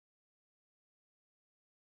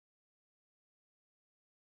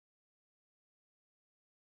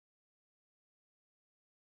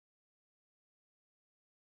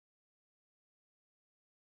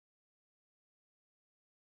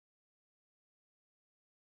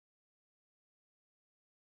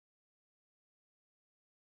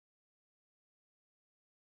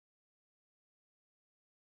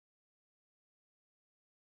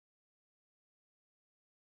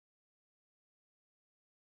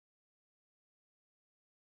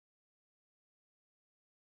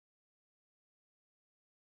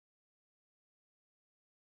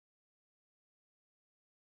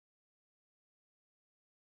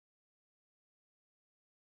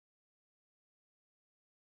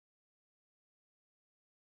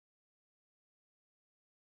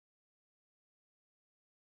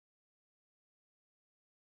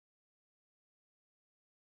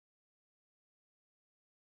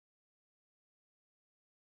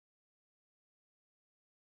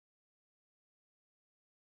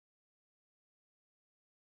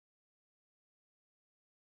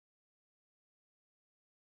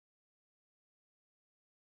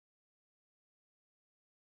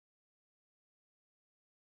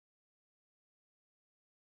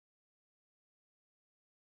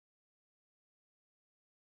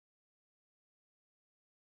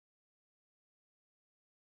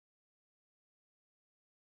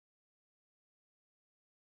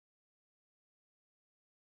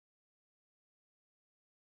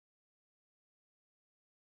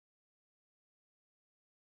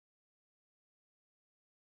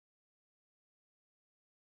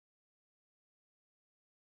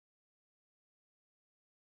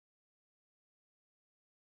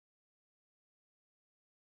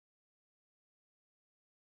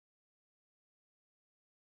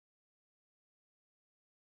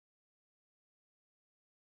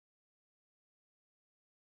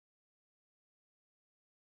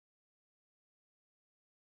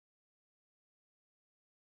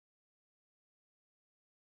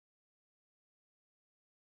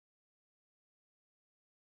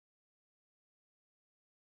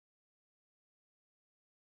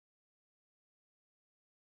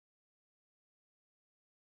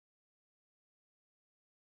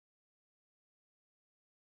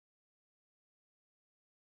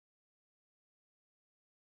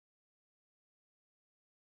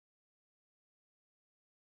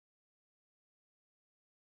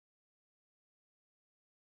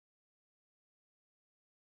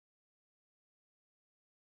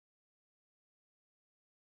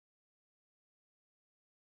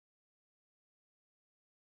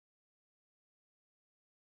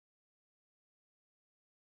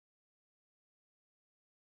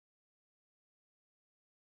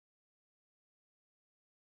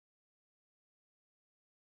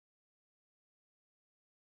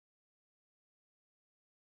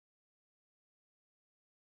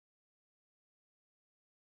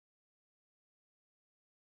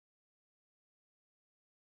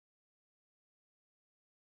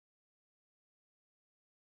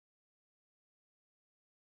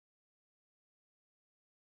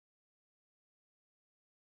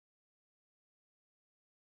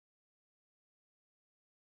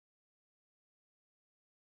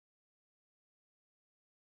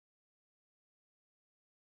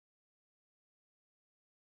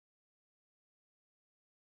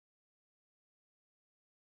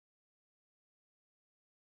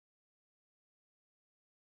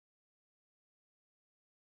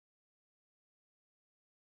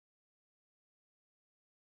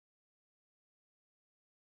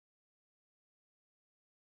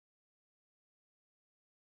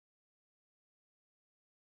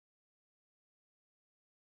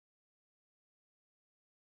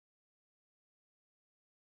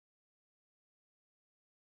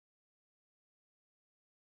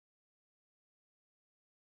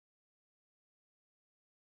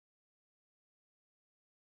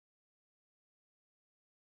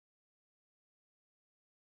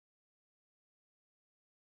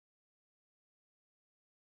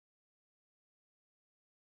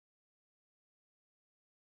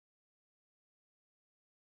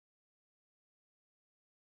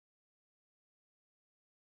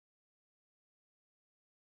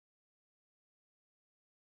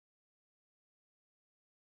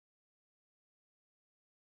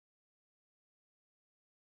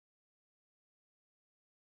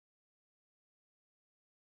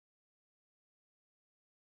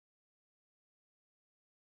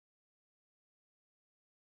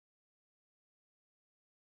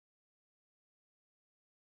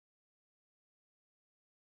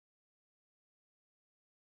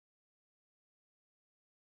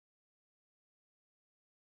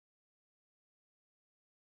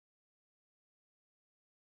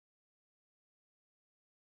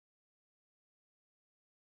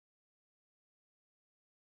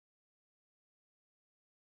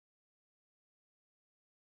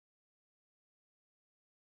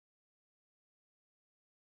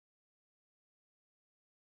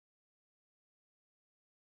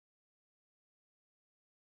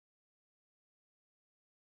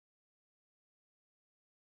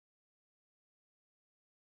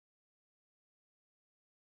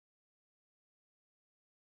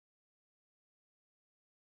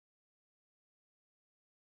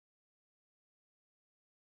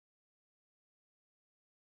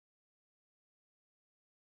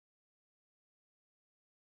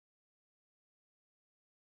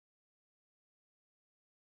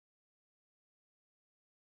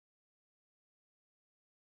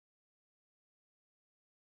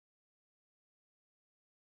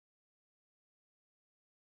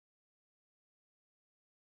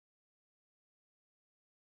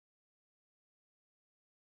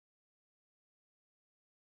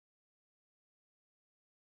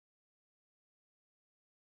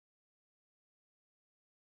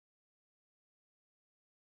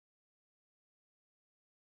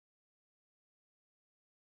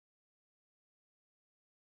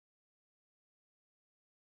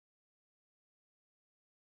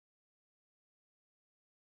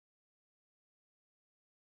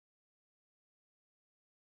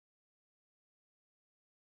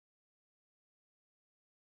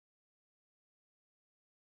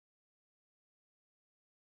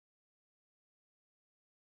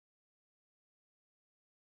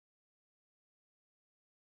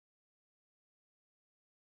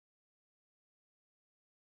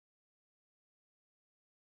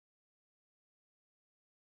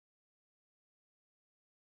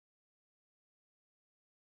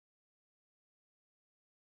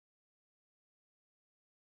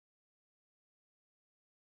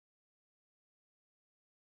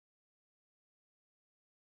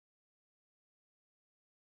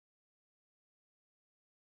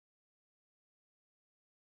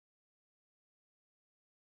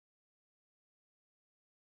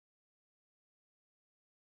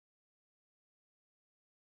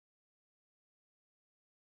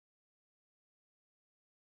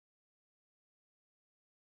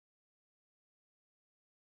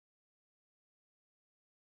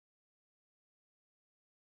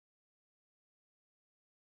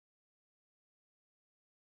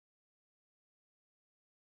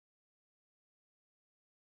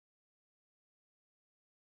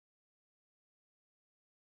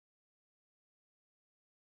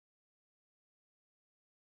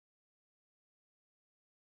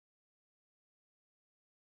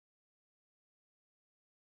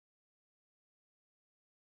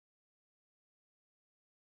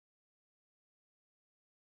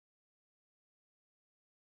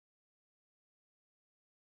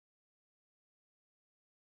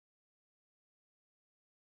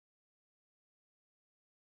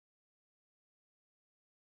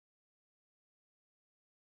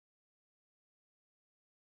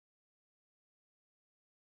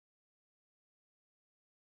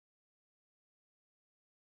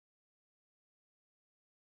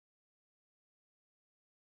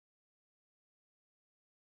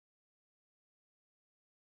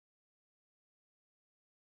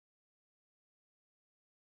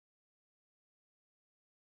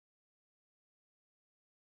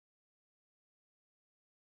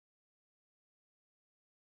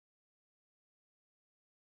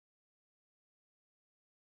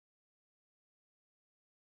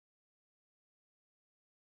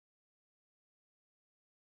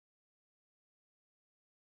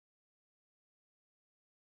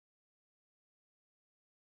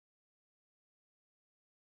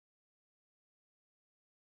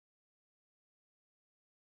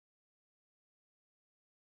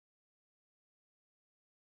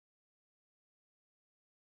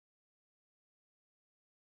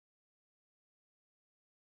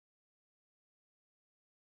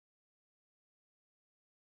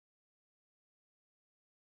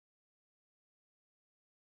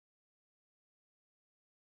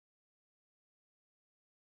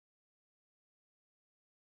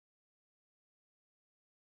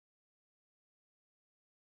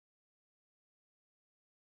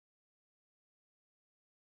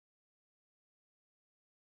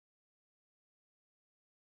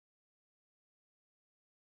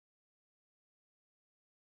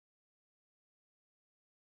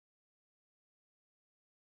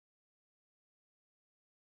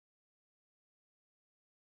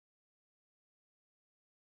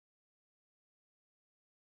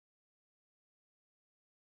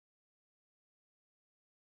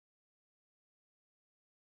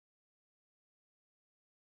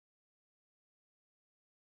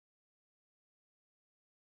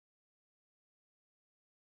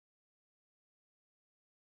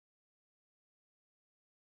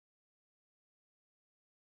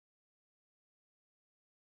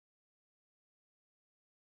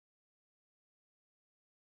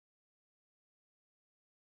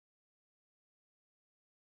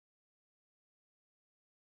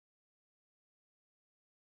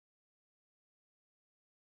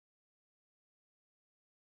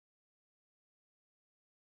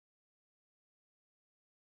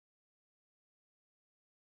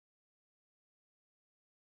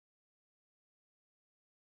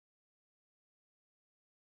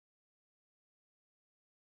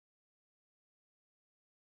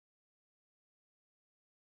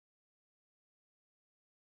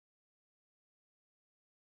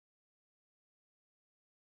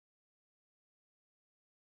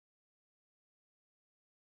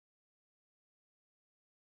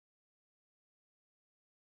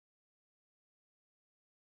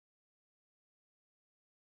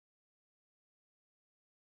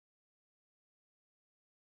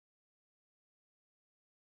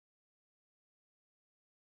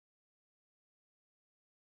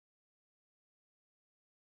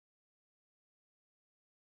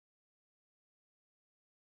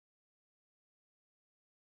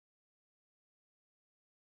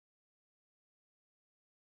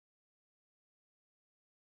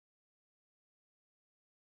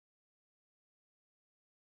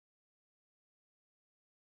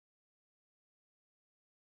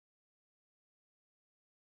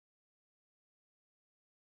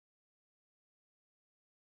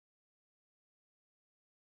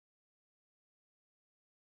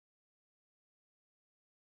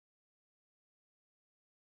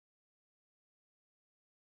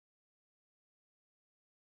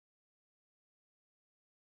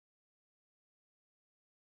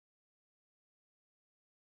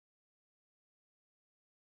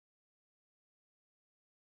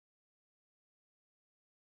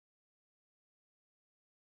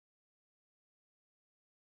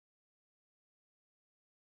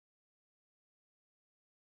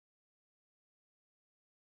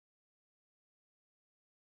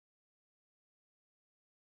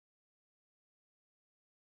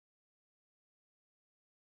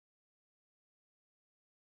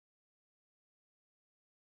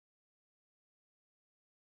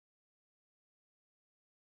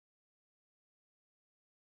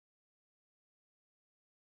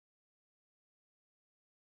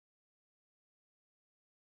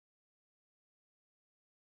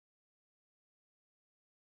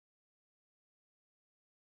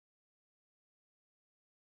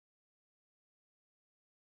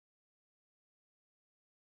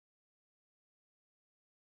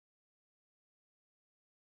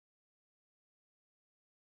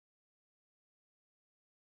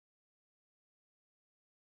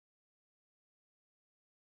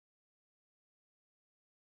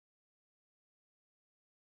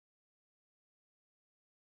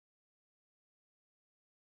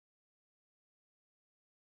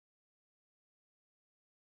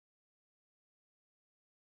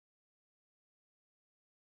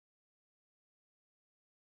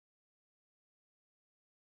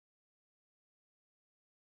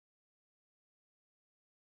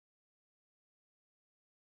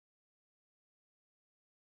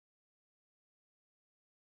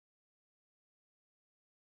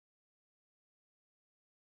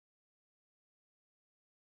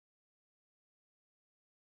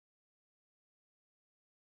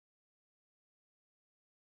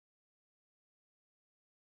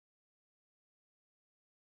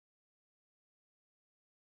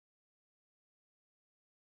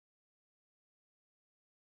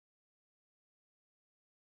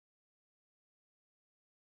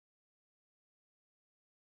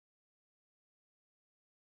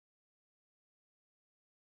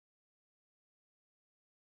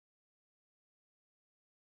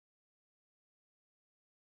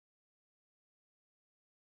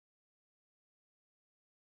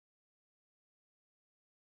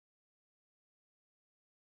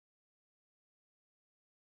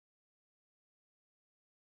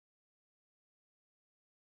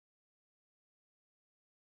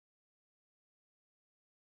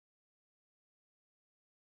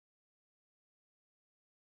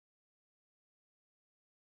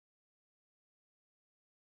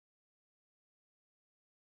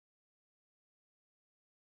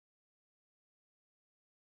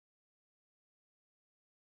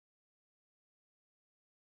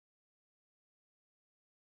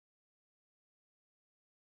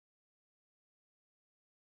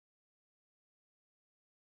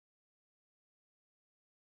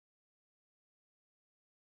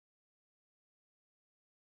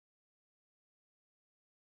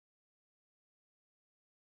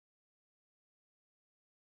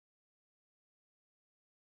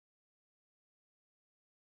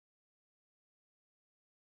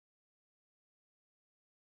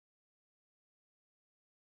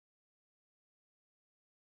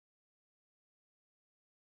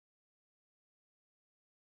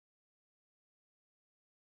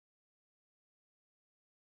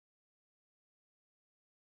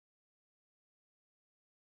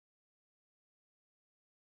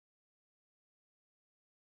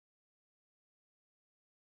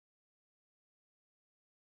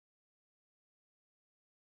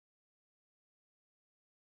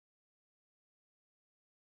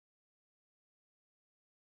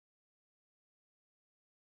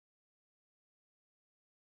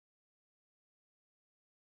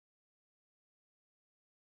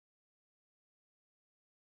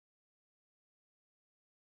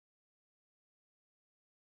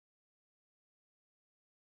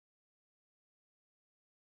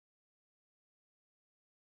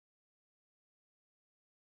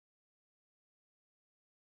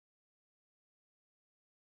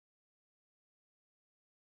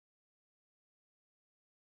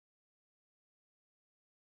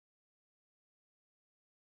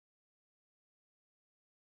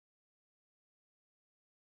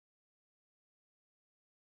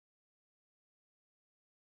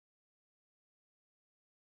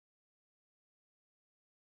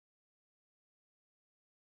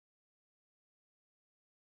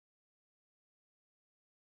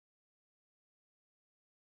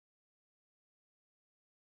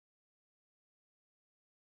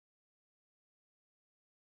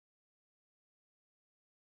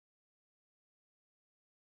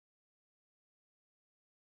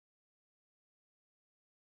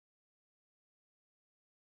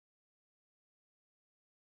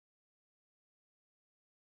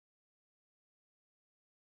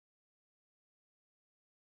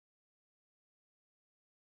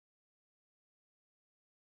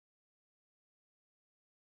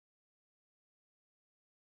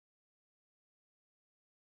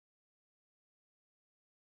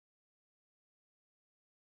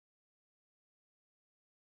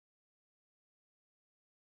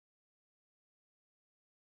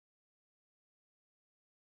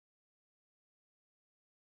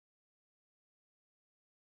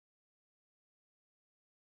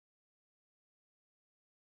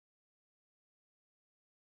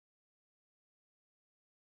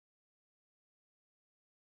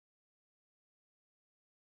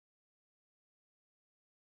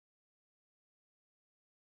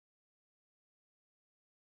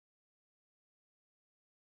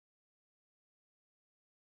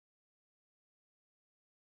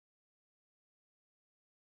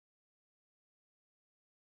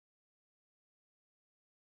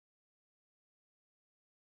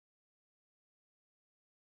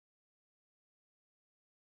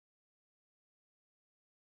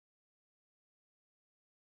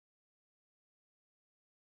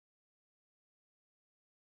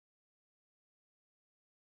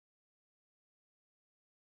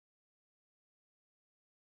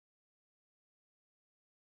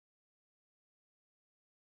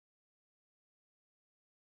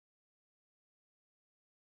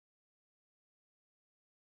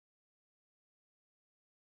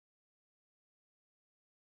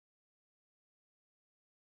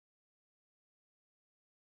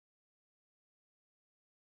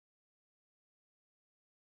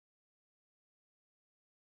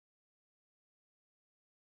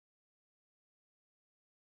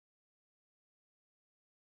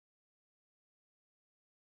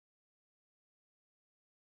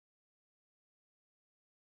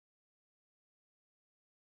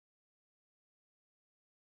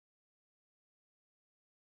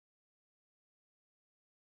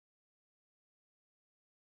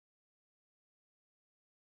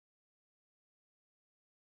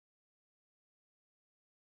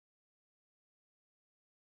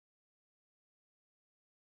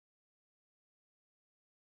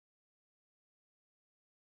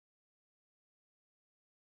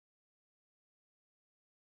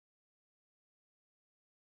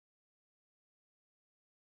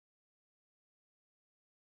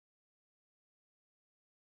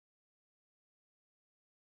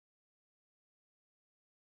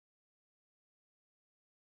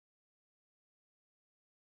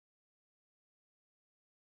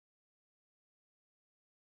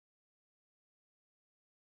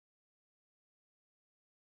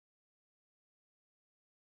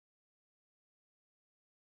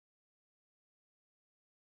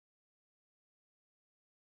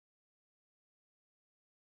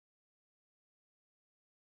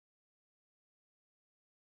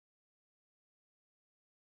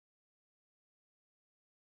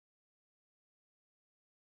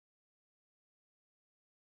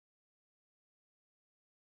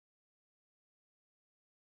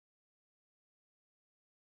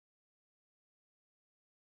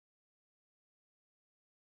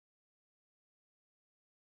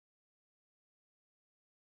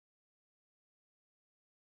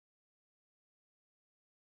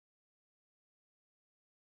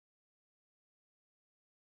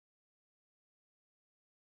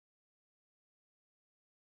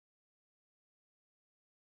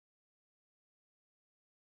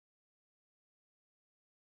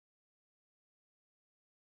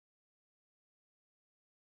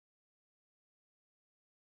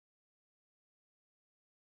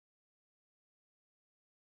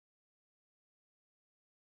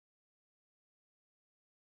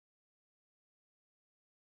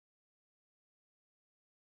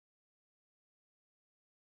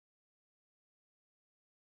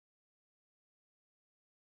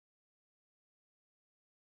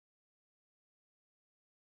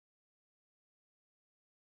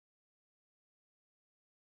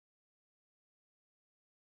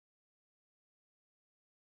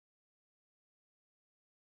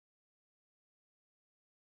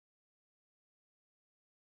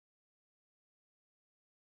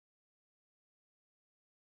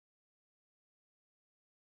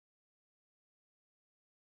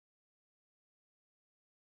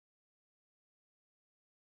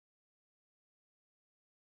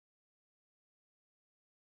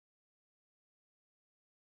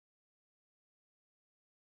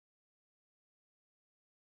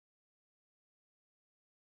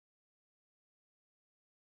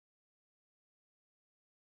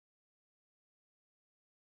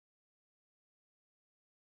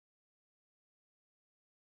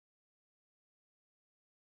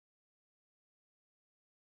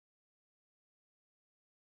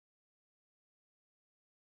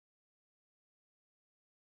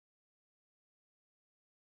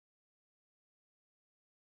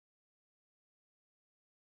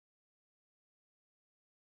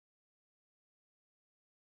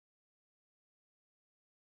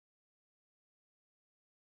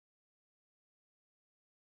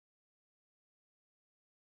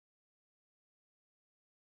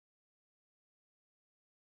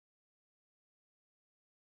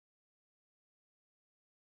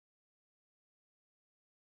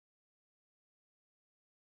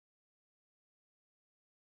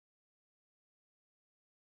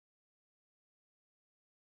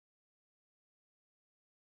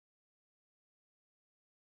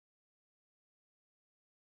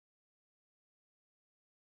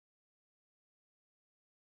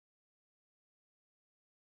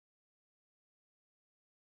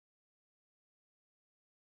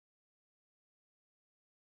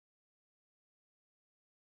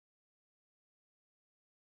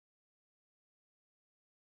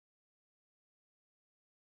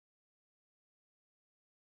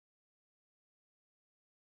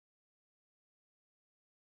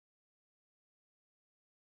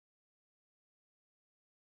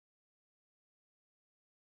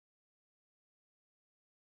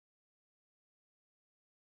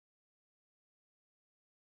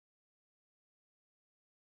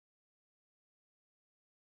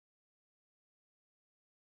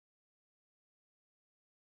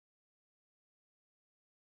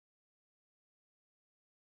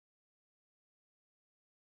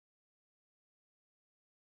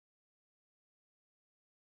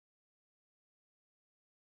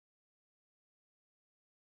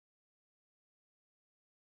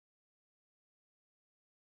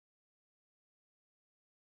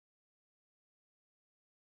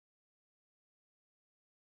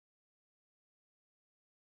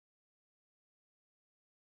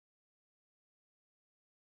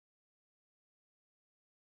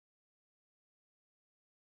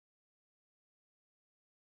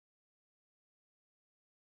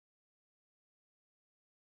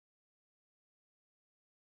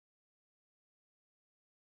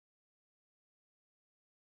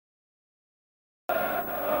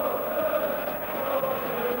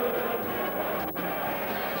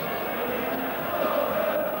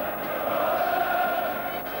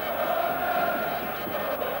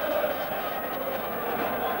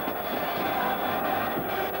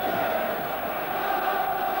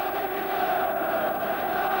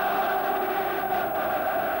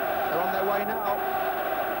underway now.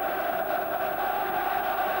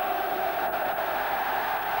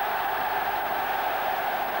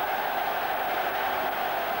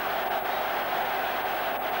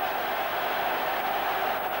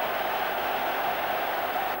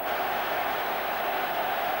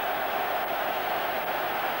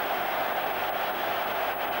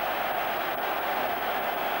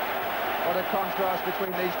 What a contrast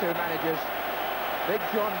between these two managers. Big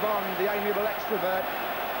John Bond, the amiable extrovert,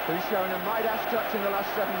 who's shown a Midas touch in the last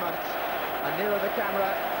 7 months. And nearer the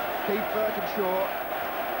camera, Keith Birkinshaw,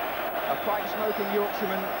 a pipe-smoking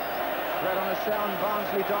Yorkshireman, bred on a sound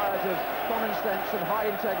Barnsley diet of common sense and high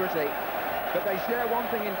integrity. But they share one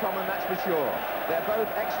thing in common, that's for sure. They're both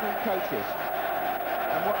excellent coaches.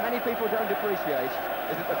 And what many people don't appreciate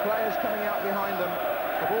is that the players coming out behind them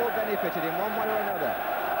have all benefited in one way or another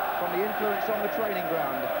from the influence on the training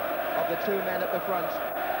ground of the two men at the front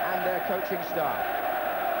and their coaching staff.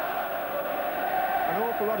 An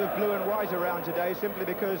awful lot of blue and white around today simply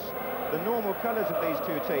because the normal colours of these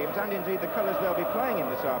two teams, and indeed the colours they'll be playing in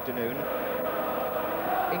this afternoon,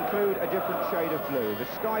 include a different shade of blue. The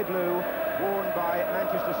sky blue worn by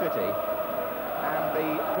Manchester City and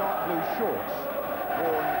the dark blue shorts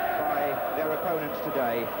worn by their opponents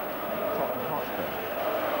today, Tottenham Hotspur.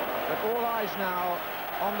 But all eyes now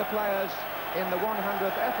on the players in the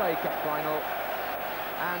 100th FA Cup final,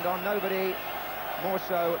 and on nobody more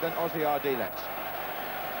so than Ossie Ardiles.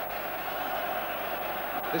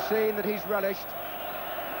 The scene that he's relished,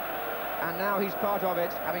 and now he's part of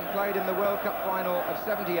it, having played in the World Cup final of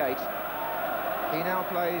 '78. He now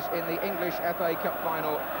plays in the English FA Cup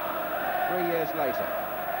final 3 years later,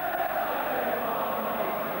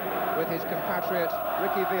 with his compatriot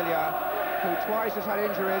Ricky Villiers, who twice has had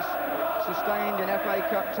injuries sustained in FA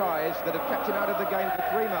Cup ties that have kept him out of the game for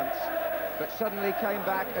 3 months, but suddenly came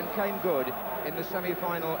back and came good in the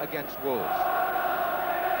semi-final against Wolves.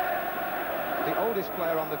 The oldest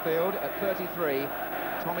player on the field at 33,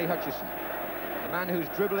 Tommy Hutchison, the man who's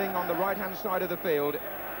dribbling on the right-hand side of the field,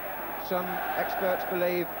 some experts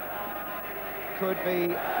believe could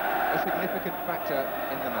be a significant factor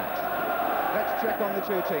in the match. Let's check on the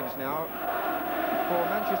two teams now. For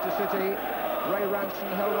Manchester City, Ray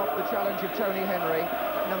Ranson held off the challenge of Tony Henry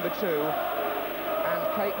at number 2, and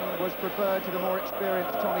Caton was preferred to the more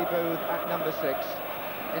experienced Tommy Booth at number 6.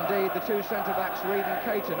 Indeed, the two centre-backs, Reid and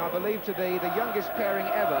Caton, are believed to be the youngest pairing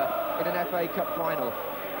ever in an FA Cup final.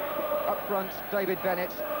 Up front, David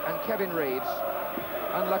Bennett and Kevin Reeves.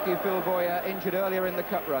 Unlucky Phil Boyer, injured earlier in the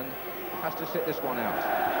cup run, has to sit this one out.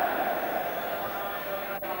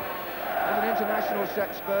 As an international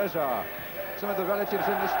set, Spurs are. Some of the relatives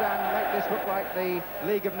in the stand make this look like the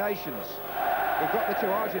League of Nations. We've got the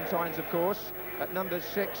two Argentines, of course, at numbers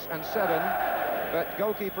 6 and 7, but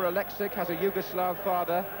goalkeeper Alexic has a Yugoslav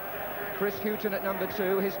father. Chris Houghton at number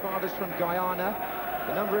 2, his father's from Guyana.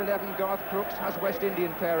 The number 11, Garth Crooks, has West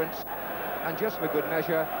Indian parents. And just for good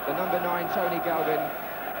measure, the number 9, Tony Galvin,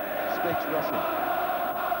 speaks Russian.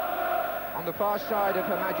 On the far side of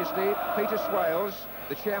Her Majesty, Peter Swales,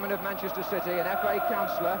 the chairman of Manchester City, an FA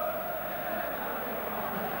councillor,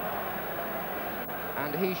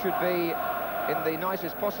 and he should be, in the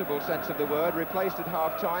nicest possible sense of the word, replaced at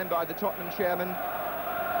half-time by the Tottenham chairman,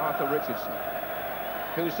 Arthur Richardson,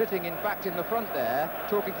 who's sitting, in fact, in the front there,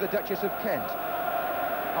 talking to the Duchess of Kent.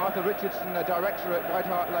 Arthur Richardson, a director at White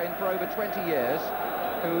Hart Lane for over 20 years,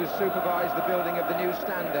 who's supervised the building of the new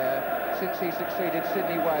stand there since he succeeded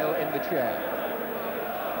Sidney Wale in the chair.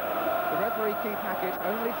 The referee, Keith Hackett,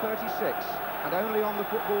 only 36, and only on the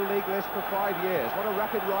Football League list for 5 years. What a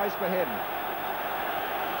rapid rise for him.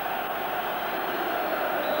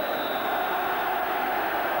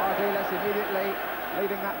 Ardiles immediately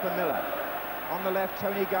leaving that for Miller. On the left,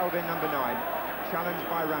 Tony Galvin, number 9, challenged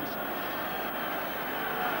by Ranson.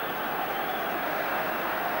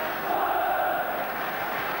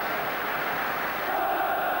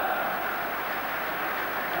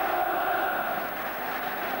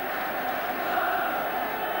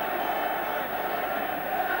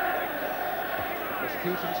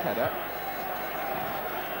 Houghton's header.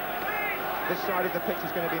 This side of the pitch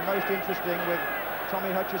is going to be most interesting, with Tommy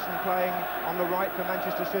Hutchison playing on the right for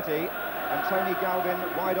Manchester City and Tony Galvin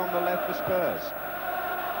wide on the left for Spurs.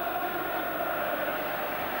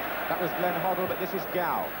 That was Glenn Hoddle, but this is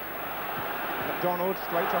Gow. McDonald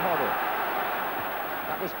straight to Hoddle.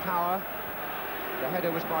 That was Power. The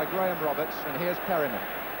header was by Graham Roberts, and here's Perryman.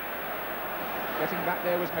 Getting back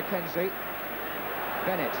there was Mackenzie.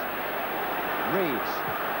 Bennett. Reeves,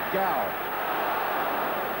 Gow.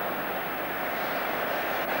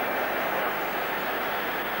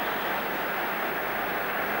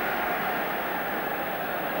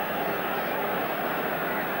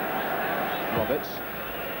 Roberts.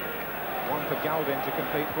 One for Galvin to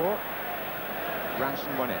compete for.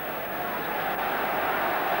 Ranson won it.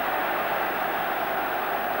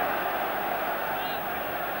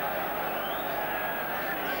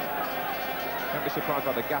 Don't be surprised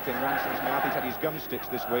by the gap in Ranson's mouth. He's had his gum sticks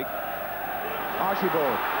this week.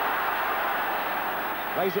 Archibald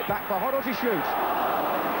lays it back for Hoddle to shoot.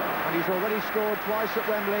 And he's already scored twice at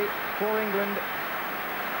Wembley for England.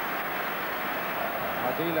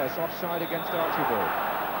 Ardiles offside against Archibald.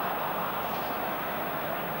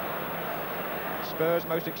 Spurs'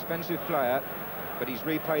 most expensive player, but he's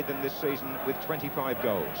repaid them this season with 25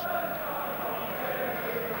 goals.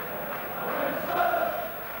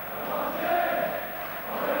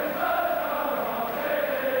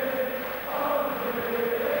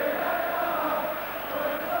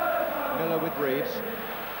 Miller with Reeves.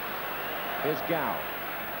 Here's Gow.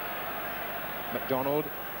 McDonald,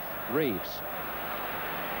 Reeves.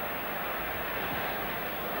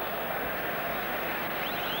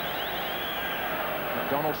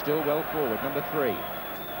 McDonald still well forward, number 3.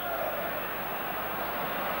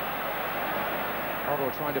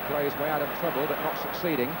 Hoddle trying to play his way out of trouble, but not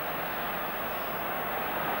succeeding.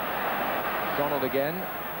 McDonald again.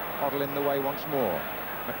 Hoddle in the way once more.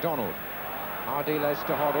 McDonald. Ardiles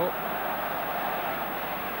to Hoddle.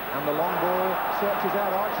 And the long ball searches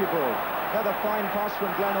out Archibald. Another fine pass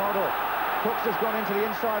from Glenn Hoddle. Crooks has gone into the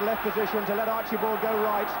inside left position to let Archibald go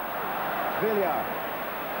right. Villiers.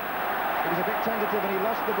 He was a bit tentative and he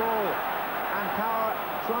lost the ball. And Power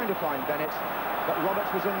trying to find Bennett, but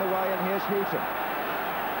Roberts was in the way, and here's Houghton.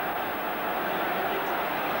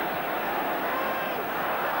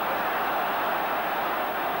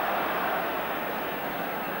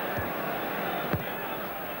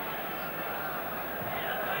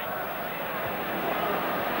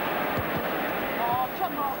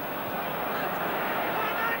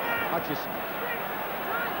 Hutchison.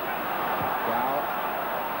 Gow.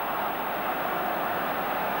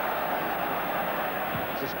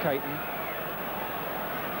 This is Caton.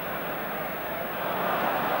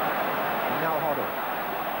 And now Hoddle.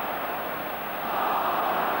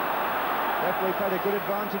 Referee played a good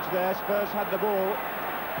advantage there. Spurs had the ball.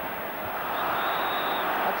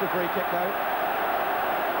 That's a free kick though.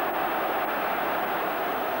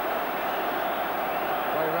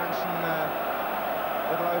 Ray Ranson a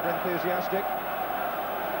little over-enthusiastic.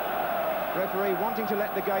 Referee wanting to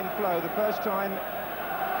let the game flow. The first time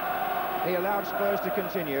he allowed Spurs to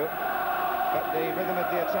continue, but the rhythm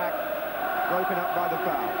of the attack broken up by the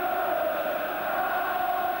foul.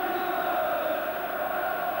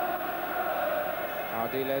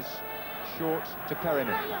 Ardiles short to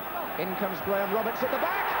Perryman. In comes Graham Roberts at the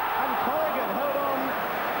back, and Corrigan held on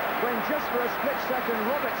when just for a split second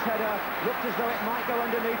Roberts' header looked as though it might go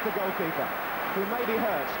underneath the goalkeeper, who may be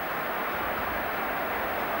hurt.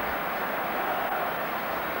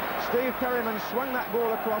 Steve Perryman swung that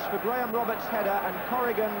ball across for Graham Roberts' header, and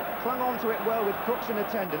Corrigan clung onto it well with Crooks in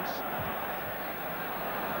attendance.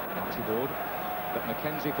 Archibald, but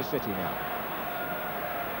Mackenzie for City now.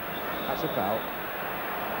 That's a foul.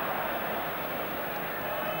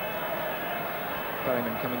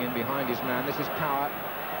 Perryman coming in behind his man. This is Power.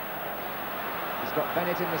 He's got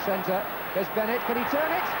Bennett in the centre. There's Bennett. Can he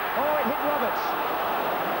turn it? Oh, it hit Roberts.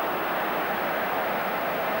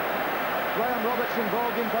 Graham Roberts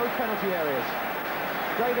involved in both penalty areas.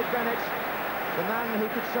 David Bennett, the man who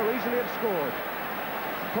could so easily have scored.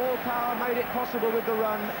 Paul Power made it possible with the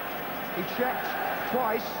run. He checked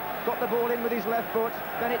twice, got the ball in with his left foot.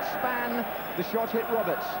 Bennett span, the shot hit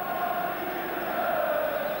Roberts.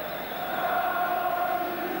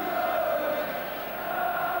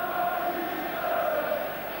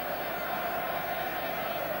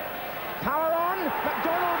 Power on,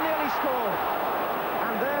 McDonald nearly scored.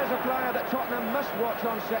 And there's a player that Tottenham must watch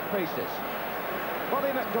on set pieces.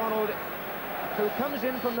 Bobby McDonald, who comes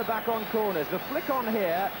in from the back on corners. The flick on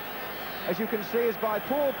here, as you can see, is by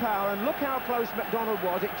Paul Power, and look how close McDonald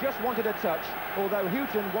was. It just wanted a touch, although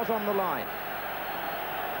Houghton was on the line.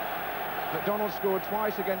 McDonald scored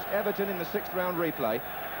twice against Everton in the 6th round replay.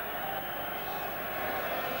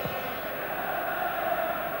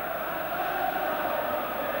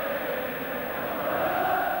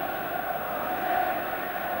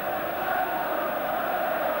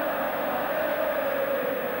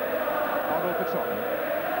 For Tottenham.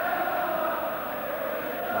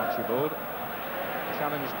 Archibald,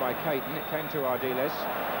 challenged by Caton. It came to Ardiles.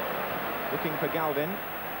 Looking for Galvin.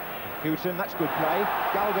 Houghton, that's good play.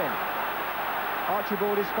 Galvin.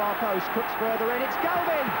 Archibald is far post. Crooks further in. It's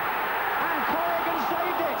Galvin! And Corrigan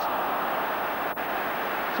saved it!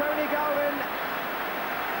 Tony Galvin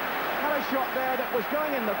had a shot there that was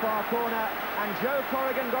going in the far corner, and Joe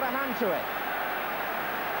Corrigan got a hand to it.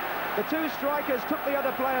 The two strikers took the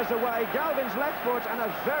other players away. Galvin's left foot, and a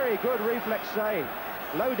very good reflex save.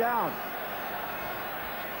 Low down.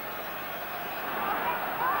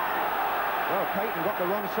 Well, Payton got the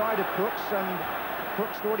wrong side of Crooks, and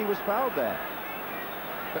Crooks thought he was fouled there.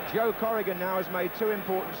 But Joe Corrigan now has made two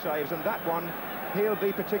important saves, and that one he'll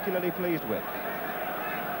be particularly pleased with.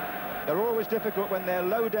 They're always difficult when they're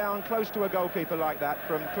low down, close to a goalkeeper like that,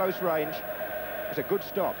 from close range. It's a good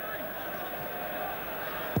stop.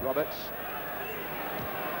 Roberts.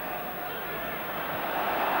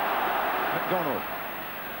 McDonald.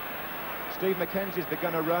 Steve McKenzie's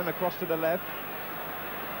begun a run across to the left,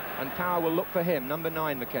 and Power will look for him, number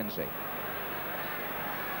 9, McKenzie.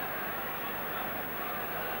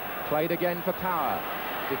 Played again for Power.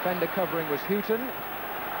 Defender covering was Houghton,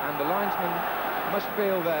 and the linesman must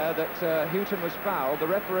feel there that Houghton was fouled. The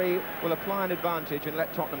referee will apply an advantage and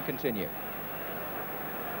let Tottenham continue.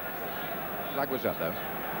 Flag was up, though.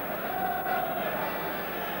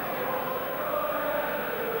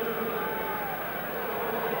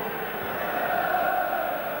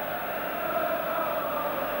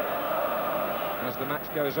 As the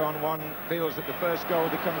match goes on, one feels that the first goal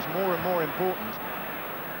becomes more and more important,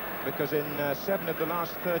 because in 7 of the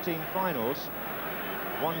last 13 finals,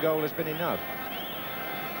 one goal has been enough.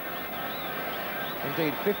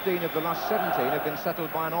 Indeed, 15 of the last 17 have been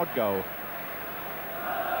settled by an odd goal.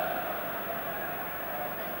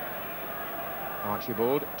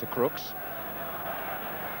 Archibald to Crooks.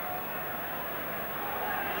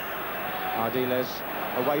 Ardiles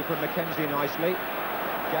away from McKenzie nicely.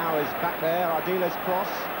 Gow is back there. Ardiles cross.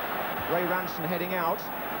 Ray Ranson heading out.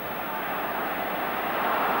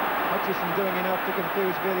 Hutchison doing enough to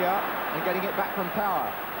confuse Villiers and getting it back from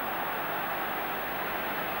Power.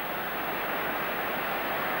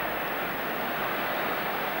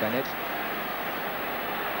 Bennett.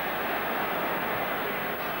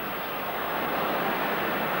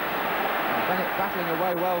 And Bennett battling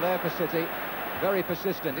away well there for City. Very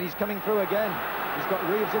persistent. He's coming through again. He's got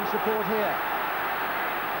Reeves in support here.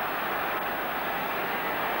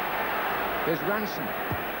 Here's Ranson.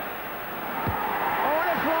 Oh, what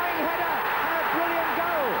a flying header! And a brilliant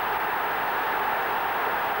goal!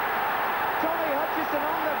 Tommy Hutchison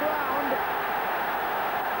on the ground.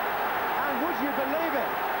 And would you believe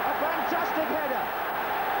it? A fantastic header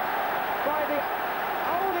by the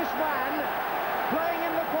oldest man playing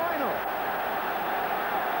in the final.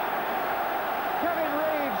 Kevin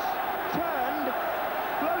Reeves turned,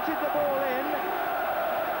 floated the ball in.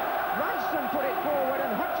 Ranson put it forward,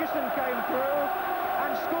 and Hutchison came through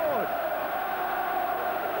and scored.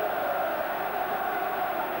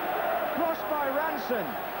 Crossed by Ranson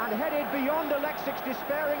and headed beyond Alexic's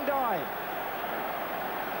despairing dive.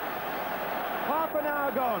 Half an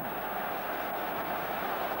hour gone.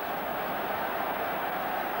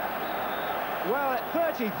 Well, at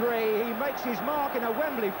 33, he makes his mark in a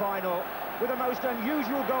Wembley final with a most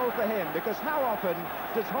unusual goal for him, because how often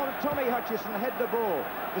does Tommy Hutchison head the ball?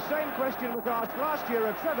 The same question was asked last year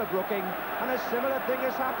of Trevor Brooking, and a similar thing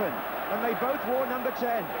has happened, and they both wore number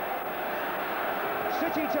 10.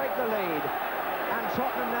 City take the lead, and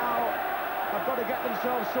Tottenham now have got to get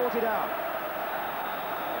themselves sorted out.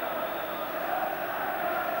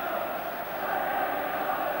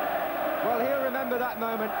 Well, he'll remember that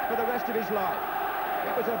moment for the rest of his life.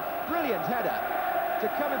 It was a brilliant header to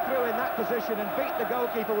come through in that position and beat the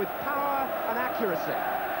goalkeeper with power and accuracy.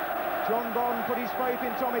 John Bond put his faith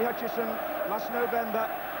in Tommy Hutchison last November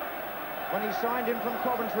when he signed him from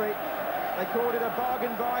Coventry. They called it a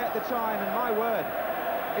bargain buy at the time, and my word,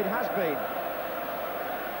 it has been.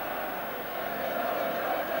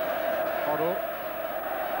 Hoddle.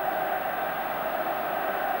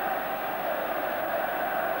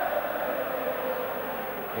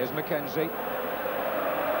 Here's McKenzie.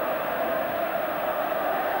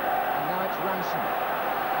 And now it's Ranson,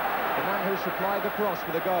 the man who supplied the cross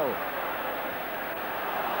for the goal.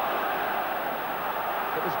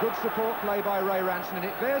 It was good support play by Ray Ranson, and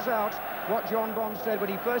it bears out what John Bond said when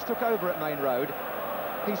he first took over at Main Road.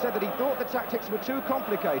 He said that he thought the tactics were too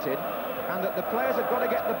complicated and that the players had got to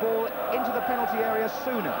get the ball into the penalty area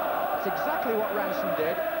sooner. That's exactly what Ranson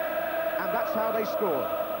did, and that's how they scored.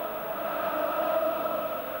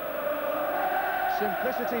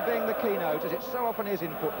 Simplicity being the keynote, as it so often is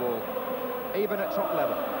in football, even at top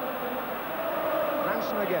level.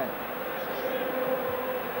 Ranson again.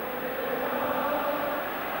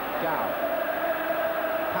 Gow.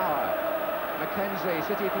 Power. McKenzie.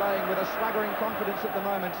 City playing with a swaggering confidence at the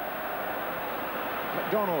moment.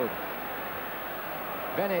 McDonald.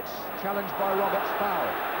 Bennett challenged by Roberts, foul.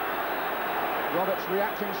 Roberts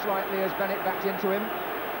reacting slightly as Bennett backed into him.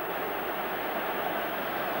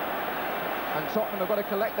 And Tottenham have got to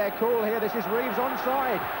collect their call here. This is Reeves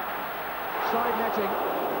onside. Side netting.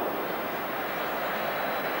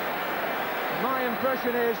 My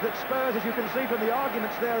impression is that Spurs, as you can see from the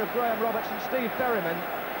arguments there of Graham Roberts and Steve Ferryman,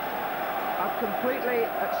 are completely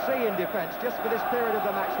at sea in defence just for this period of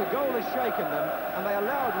the match. The goal has shaken them, and they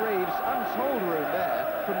allowed Reeves untold room there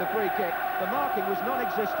from the free kick. The marking was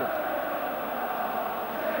non-existent.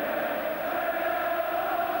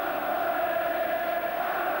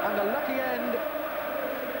 And the lucky end,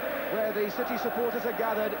 where the City supporters are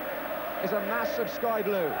gathered, is a mass of sky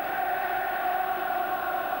blue.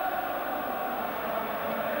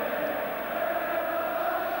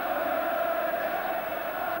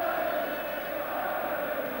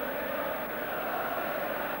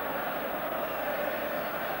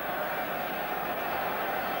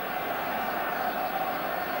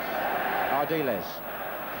 Ardiles,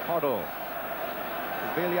 Hoddle,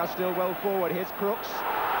 Villiers still well forward. Here's Crooks.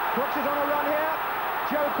 Crooks is on a run here.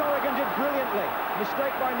 Joe Corrigan did brilliantly.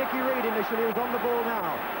 Mistake by Nicky Reed initially, who's on the ball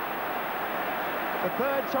now. The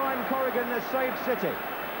third time Corrigan has saved City.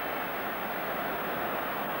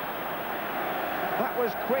 That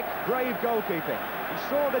was quick, brave goalkeeping. He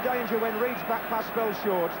saw the danger when Reed's back pass fell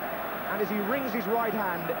short, and as he rings his right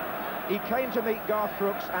hand, he came to meet Garth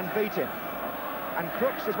Crooks and beat him. And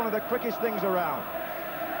Crooks is one of the quickest things around.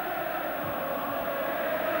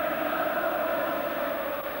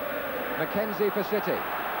 McKenzie for City.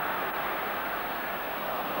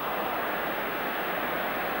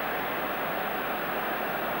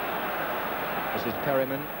 This is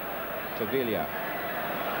Perryman to Villiers.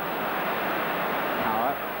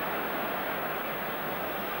 Power.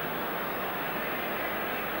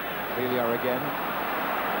 Villiers again.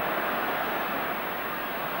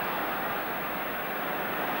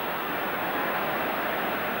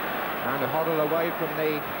 And Hoddle away from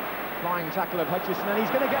the flying tackle of Hutchison, and he's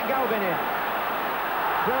going to get Galvin in.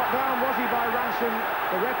 Brought down was he by Ransom.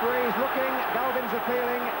 The referee is looking, Galvin's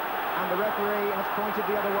appealing, and the referee has pointed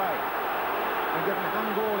the other way and given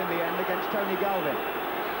handball in the end against Tony Galvin.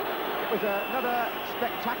 It was another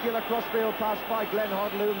spectacular crossfield pass by Glenn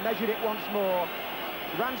Hoddle, who measured it once more.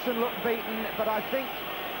 Ransom looked beaten, but I think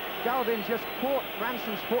Galvin just caught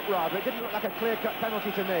Ransom's foot rather. It didn't look like a clear-cut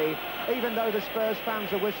penalty to me. Even though the Spurs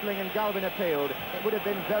fans are whistling and Galvin appealed, it would have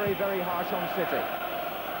been very, very harsh on City.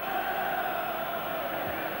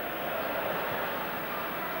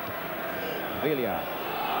 Villiers.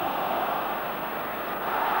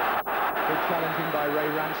 Good challenging by Ray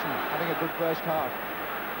Ransom, having a good first half.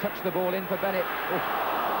 Touched the ball in for Bennett. Oof.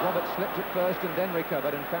 Roberts slipped at first and then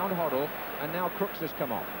recovered and found Hoddle, and now Crooks has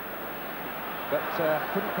come off. But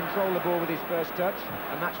couldn't control the ball with his first touch,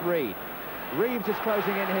 and that's Reed. Reeves is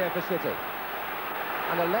closing in here for City.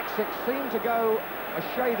 And Alexic seemed to go a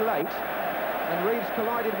shade late, and Reeves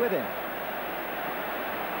collided with him.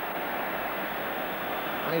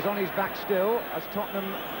 And he's on his back still as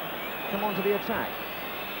Tottenham come onto the attack.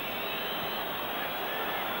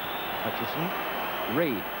 Hutchison,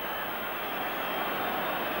 Reed.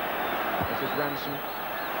 This is Ransom.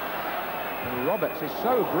 And Roberts is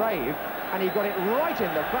so brave, and he got it right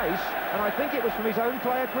in the face, and I think it was from his own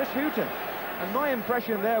player, Chris Hughton. And my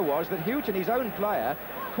impression there was that Hughton, his own player,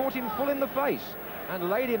 caught him full in the face and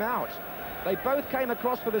laid him out. They both came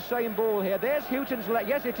across for the same ball here. There's Hughton's leg.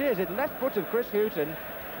 Yes, it is. It's left foot of Chris Hughton,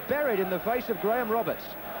 buried in the face of Graham Roberts.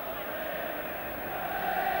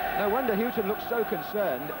 No wonder Hughton looks so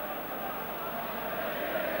concerned.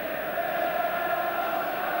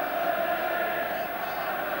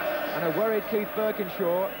 And a worried Keith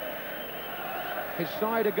Birkinshaw. His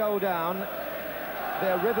side a goal down,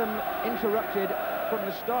 their rhythm interrupted from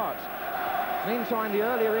the start. Meantime, the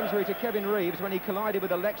earlier injury to Kevin Reeves when he collided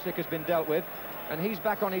with Alexic has been dealt with, and he's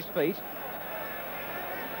back on his feet.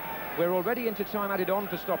 We're already into time added on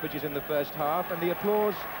for stoppages in the first half, and the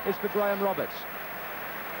applause is for Graham Roberts.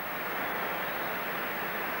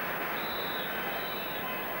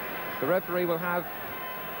 The referee will have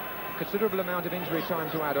a considerable amount of injury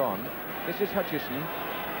time to add on. This is Hutchison.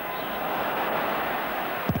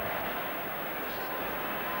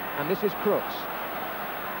 And this is Crooks.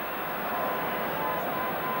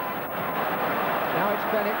 Now it's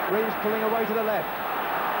Bennett. Reeves pulling away to the left.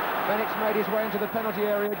 Bennett's made his way into the penalty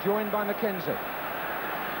area, joined by McKenzie.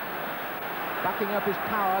 Backing up his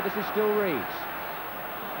power, this is still Reeves.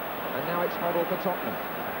 And now it's Hoddle for Tottenham.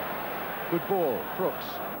 Good ball, Crooks.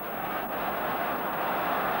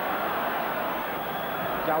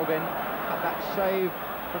 Galvin had that save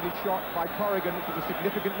from his shot by Corrigan, which was a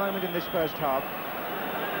significant moment in this first half.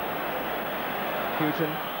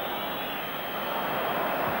 Hughton.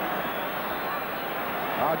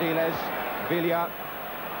 Ardiles, Villa,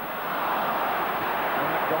 and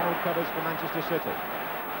McDonald covers for Manchester City.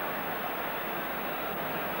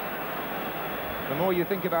 The more you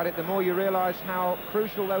think about it, the more you realise how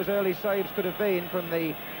crucial those early saves could have been from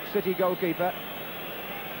the City goalkeeper.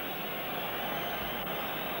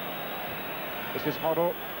 This is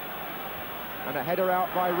Hoddle, and a header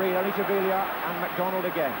out by Reed, only to Villa, and McDonald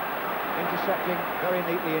again, intercepting very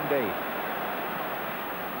neatly indeed.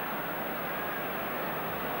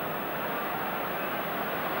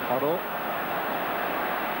 Hoddle.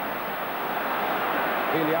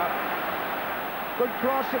 Villa. Good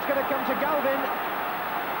cross, it's going to come to Galvin.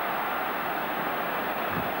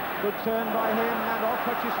 Good turn by him, and off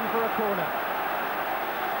Hutchison for a corner.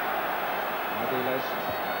 Ardiles.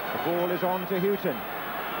 The ball is on to Houghton.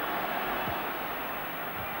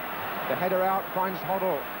 The header out finds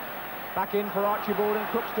Hoddle. Back in for Archibald and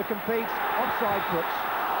Crooks to compete. Offside, Crooks.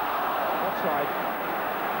 Offside.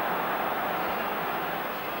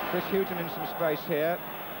 Chris Houghton in some space here.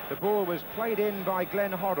 The ball was played in by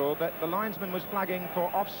Glenn Hoddle, but the linesman was flagging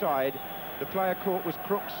for offside. The player caught was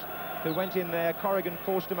Crooks, who went in there. Corrigan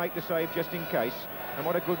forced to make the save just in case. And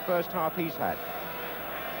what a good first half he's had.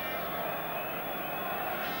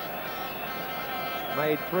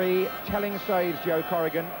 Made 3 telling saves, Joe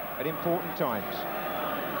Corrigan, at important times.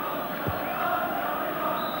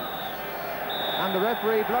 And the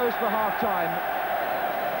referee blows for half-time.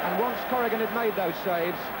 And once Corrigan had made those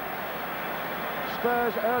saves,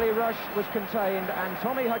 Spurs' early rush was contained, and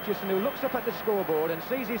Tommy Hutchison, who looks up at the scoreboard and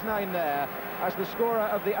sees his name there as the scorer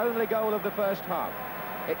of the only goal of the first half.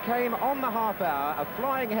 It came on the half hour, a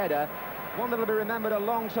flying header, one that'll be remembered a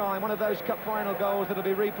long time, one of those cup final goals that'll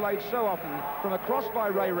be replayed so often, from a cross by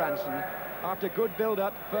Ray Ranson, after good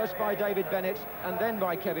build-up, first by David Bennett and then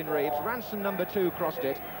by Kevin Reeves. Ranson, number 2, crossed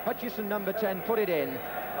it. Hutchison, number 10, put it in.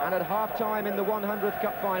 And at half-time in the 100th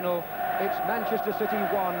cup final, it's Manchester City 1,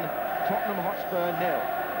 Tottenham Hotspur 0.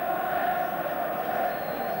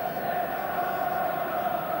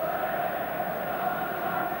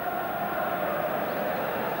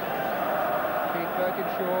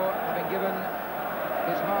 Birkinshaw, having given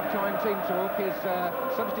his half-time team talk, his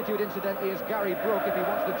substitute incidentally is Gary Brooke if he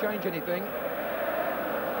wants to change anything.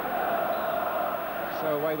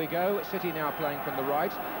 So away we go. City now playing from the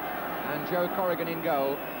right, and Joe Corrigan in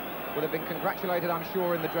goal will have been congratulated, I'm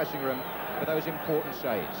sure, in the dressing room for those important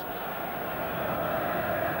saves.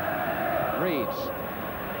 Reeds.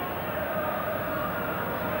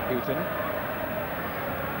 Houghton.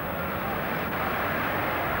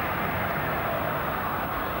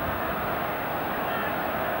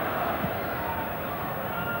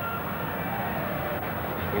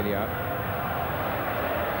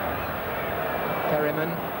 Perryman.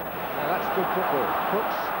 Now that's good football.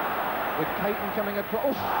 Crooks with Caton coming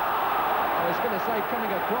across. I was going to say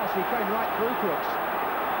coming across, he came right through Crooks.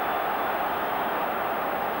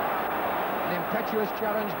 An impetuous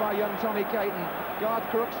challenge by young Tommy Caton. Garth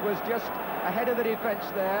Crooks was just ahead of the defence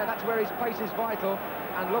there. That's where his pace is vital.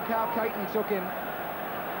 And look how Caton took him.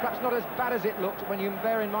 Perhaps not as bad as it looked when you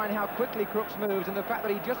bear in mind how quickly Crooks moves and the fact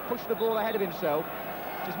that he just pushed the ball ahead of himself,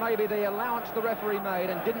 which is maybe the allowance the referee made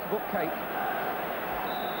and didn't book Caton.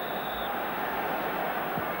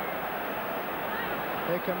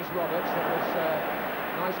 Here comes Roberts. That was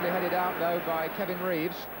nicely headed out, though, by Kevin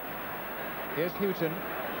Reeves. Here's Houghton.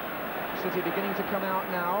 City beginning to come out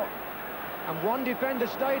now. And one defender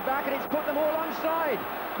stayed back, and it's put them all onside.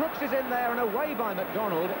 Crooks is in there and away by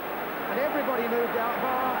McDonald. And everybody moved out,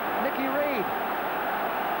 bar Nicky Reed.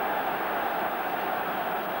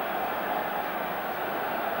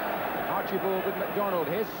 Archibald with McDonald.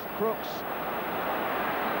 Here's Crooks.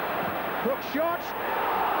 Crooks shot.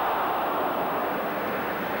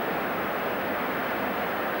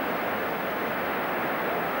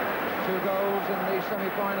 Two goals in the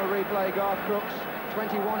semi-final replay. Garth Crooks,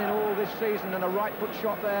 21 in all this season, and a right foot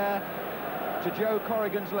shot there to Joe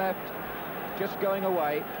Corrigan's left, just going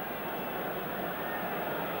away.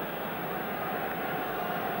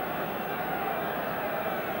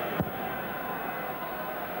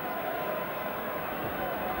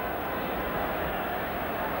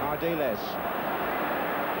 Ardiles.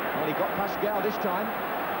 Well, he got Pascal this time,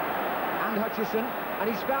 and Hutchison, and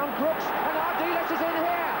he's found Crooks, and Ardiles is in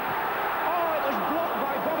here. Blocked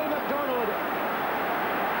by Bobby McDonald.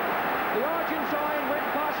 The Argentine went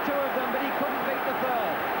past 2 of them, but he couldn't beat the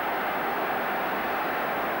third.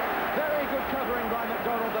 Very good covering by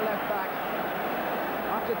McDonald, the left back.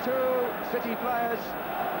 After 2 City players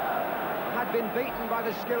had been beaten by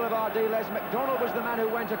the skill of Ardiles, McDonald was the man who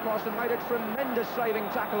went across and made a tremendous saving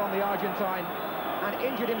tackle on the Argentine and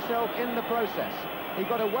injured himself in the process. He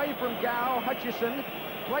got away from Gow, Hutchison,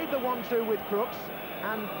 played the 1-2 with Crooks,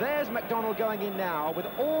 and there's McDonald going in now with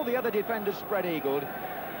all the other defenders spread-eagled.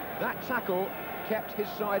 That tackle kept his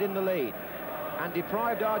side in the lead and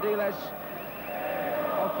deprived Ardiles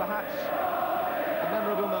of perhaps a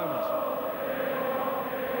memorable moment.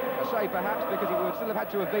 I say perhaps because he would still have had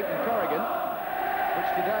to have beaten Corrigan, which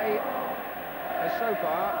today has so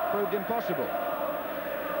far proved impossible.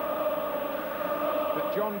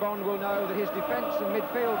 But John Bond will know that his defence and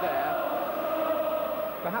midfield there,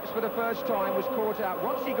 perhaps for the first time, was caught out.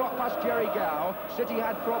 Once he got past Jerry Gow, City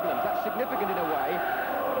had problems. That's significant in a way.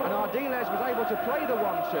 And Ardiles was able to play the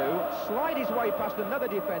 1-2, slide his way past another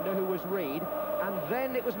defender who was Reed, and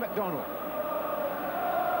then it was McDonald.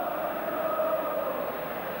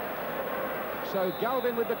 So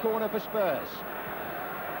Galvin with the corner for Spurs.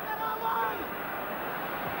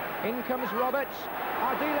 In comes Roberts.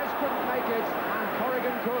 Ardiles couldn't make it, and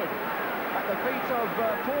Corrigan could. At the feet of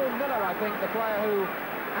Paul Miller, I think, the player who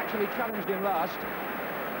actually challenged him last.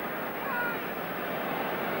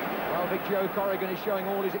 Well, Big Joe Corrigan is showing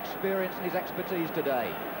all his experience and his expertise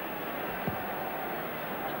today.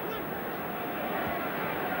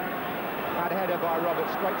 Bad header by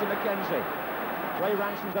Roberts, straight to Mackenzie. Ray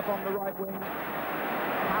Ransom's up on the right wing.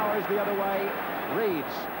 Powers the other way.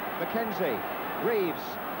 Reeves. Mackenzie. Reeves.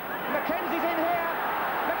 Mackenzie's in here.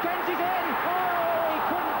 Mackenzie's in. Oh, he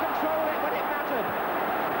couldn't control it when it mattered.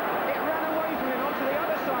 It ran away from him onto the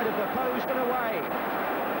other side of the post and away.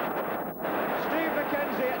 Steve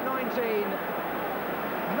Mackenzie at 19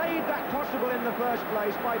 made that possible in the first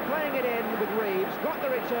place by playing it in with Reeves, got the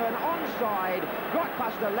return onside, got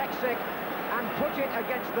past Alexic and put it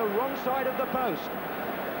against the wrong side of the post.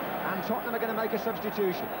 And Tottenham are going to make a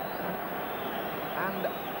substitution. And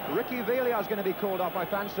Ricky Velia is going to be called off, I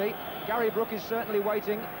fancy. Gary Brook is certainly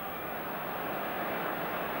waiting.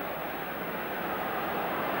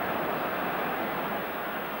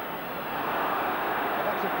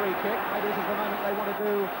 That's a free kick. Maybe this is the moment they want to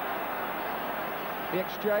do the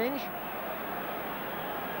exchange.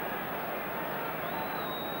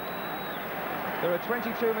 There are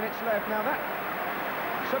 22 minutes left. Now that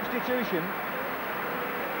substitution,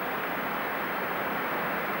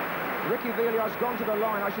 Ricky Velia's gone to the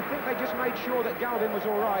line. I should think they just made sure that Galvin was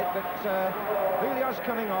all right, but Velia's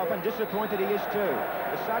coming off, and disappointed he is too.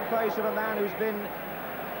 The sad face of a man who's been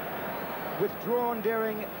withdrawn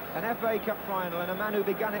during an FA Cup final, and a man who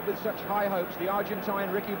began it with such high hopes, the Argentine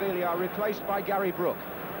Ricky Velia, replaced by Gary Brook.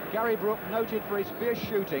 Gary Brook, noted for his fierce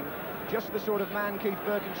shooting, just the sort of man, Keith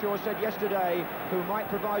Birkinshaw said yesterday, who might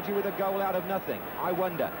provide you with a goal out of nothing. I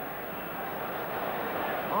wonder.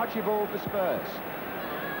 Archibald for Spurs.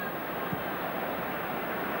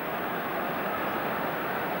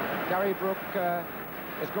 Gary Brook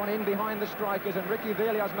has gone in behind the strikers, and Ricky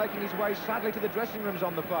Velia's making his way, sadly, to the dressing rooms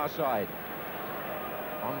on the far side.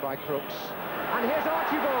 On by Crooks. And here's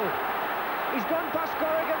Archibald. He's gone past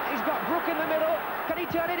Corrigan. He's got Brook in the middle. Can he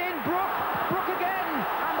turn it in? Brook! Brook again!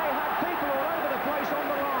 And they had people all over the place on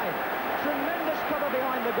the line. Tremendous cover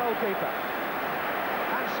behind the goalkeeper.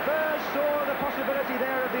 And Spurs saw the possibility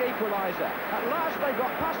there of the equaliser. At last they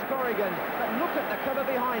got past Corrigan, but look at the cover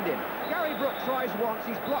behind him. Gary Brook tries once,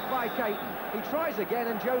 he's blocked by Caton. He tries again,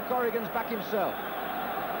 and Joe Corrigan's back himself.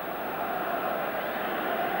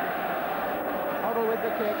 Hoddle with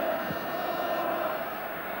the kick.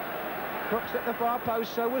 Crooks at the far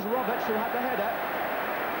post, so was Roberts, who had the header.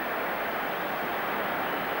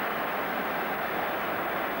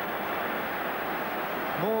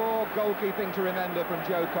 More goalkeeping to remember from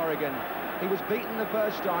Joe Corrigan. He was beaten the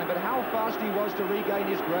first time, but how fast he was to regain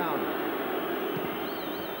his ground.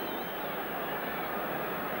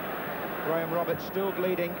 Graham Roberts still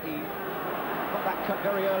bleeding. He got that cut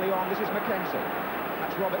very early on. This is Mackenzie.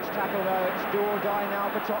 That's Roberts' tackle though. It's do or die now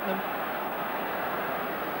for Tottenham,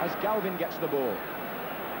 as Galvin gets the ball.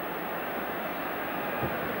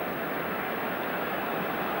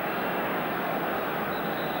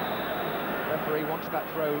 Referee wants that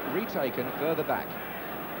throw retaken further back.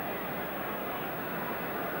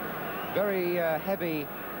 Very heavy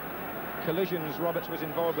collisions Roberts was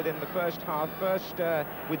involved with in the first half. First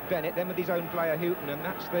with Bennett, then with his own player Houghton, and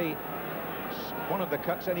that's one of the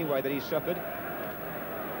cuts anyway that he suffered.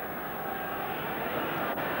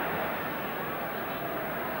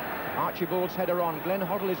 Archibald's header on. Glenn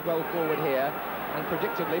Hoddle is well forward here, and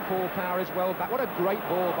predictably Paul Power is well back. What a great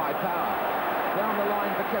ball by Power. Down the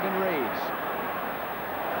line for Kevin Reeves.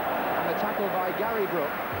 And the tackle by Gary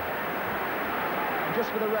Brook. And just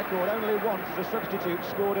for the record, only once as a substitute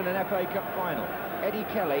scored in an FA Cup final. Eddie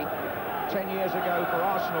Kelly, 10 years ago for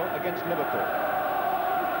Arsenal against Liverpool.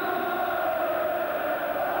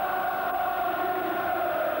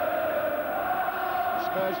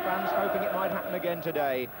 Spurs fans hoping it might happen again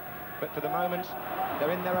today. But for the moment,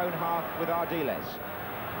 they're in their own half with Ardiles.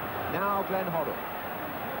 Now Glenn Hoddle.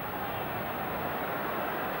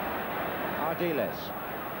 Ardiles.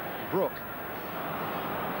 Brook.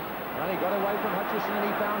 Well, he got away from Hutchison and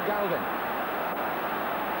he found Galvin.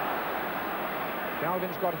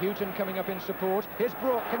 Galvin's got Houghton coming up in support. Here's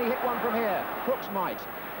Brook. Can he hit one from here? Crooks might.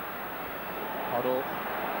 Hoddle.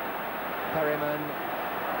 Perryman.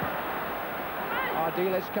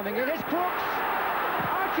 Ardiles coming in. Here's Crooks.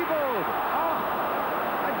 Archibald. Oh,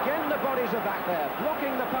 again the bodies are back there,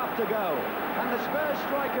 blocking the path to go. And the Spurs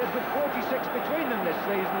strikers with 46 between them this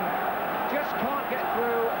season just can't get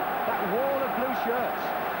through that wall of blue shirts.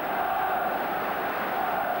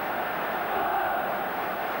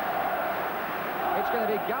 It's going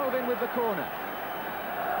to be Galvin with the corner.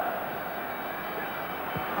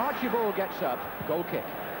 Archibald gets up, goal kick.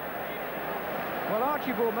 Well,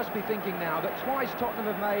 Archibald must be thinking now that twice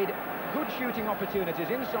Tottenham have made good shooting opportunities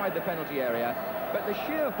inside the penalty area, but the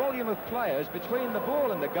sheer volume of players between the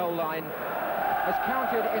ball and the goal line has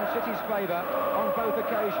counted in City's favour on both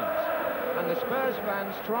occasions. And the Spurs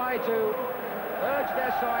fans try to urge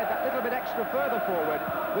their side that little bit extra further forward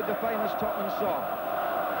with the famous Tottenham song.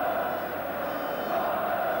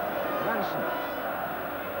 Ranson.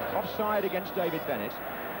 Offside against David Bennett.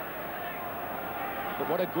 But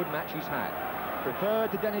what a good match he's had. Preferred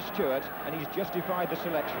to Dennis Stewart, and he's justified the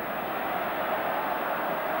selection.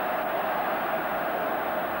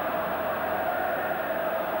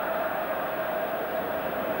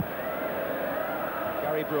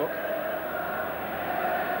 Gary Brook.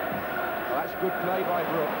 Well, that's good play by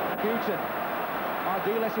Brook. Houghton.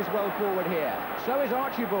 Ardiles is well forward here. So is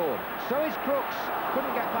Archibald. So is Crooks.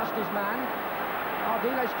 Couldn't get past his man.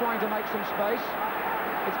 Ardiles trying to make some space.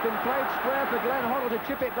 It's been played square for Glenn Hoddle to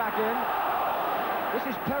chip it back in. This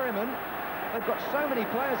is Perryman. They've got so many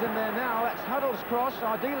players in there now. That's Huddle's cross.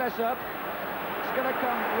 Ardiles up. It's going to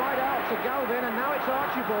come right out to Galvin, and now it's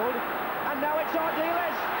Archibald. And now it's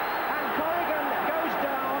Ardiles. And Corrigan goes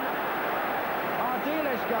down.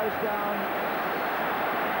 Ardiles goes down.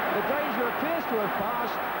 The danger appears to have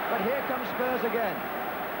passed, but here comes Spurs again.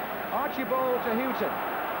 Archibald to Houghton.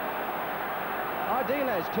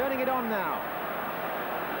 Ardiles turning it on now.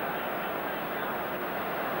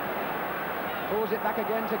 Pulls it back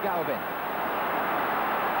again to Galvin.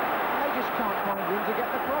 They just can't find room to get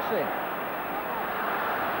the cross in.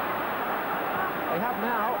 They have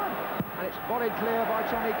now, and it's volleyed clear by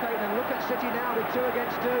Tommy Caton. Look at City now with 2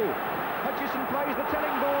 against 2. Hutchison plays the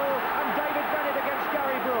telling ball, and David Bennett against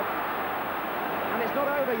Gary Brook. And it's not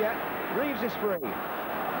over yet. Reeves is free.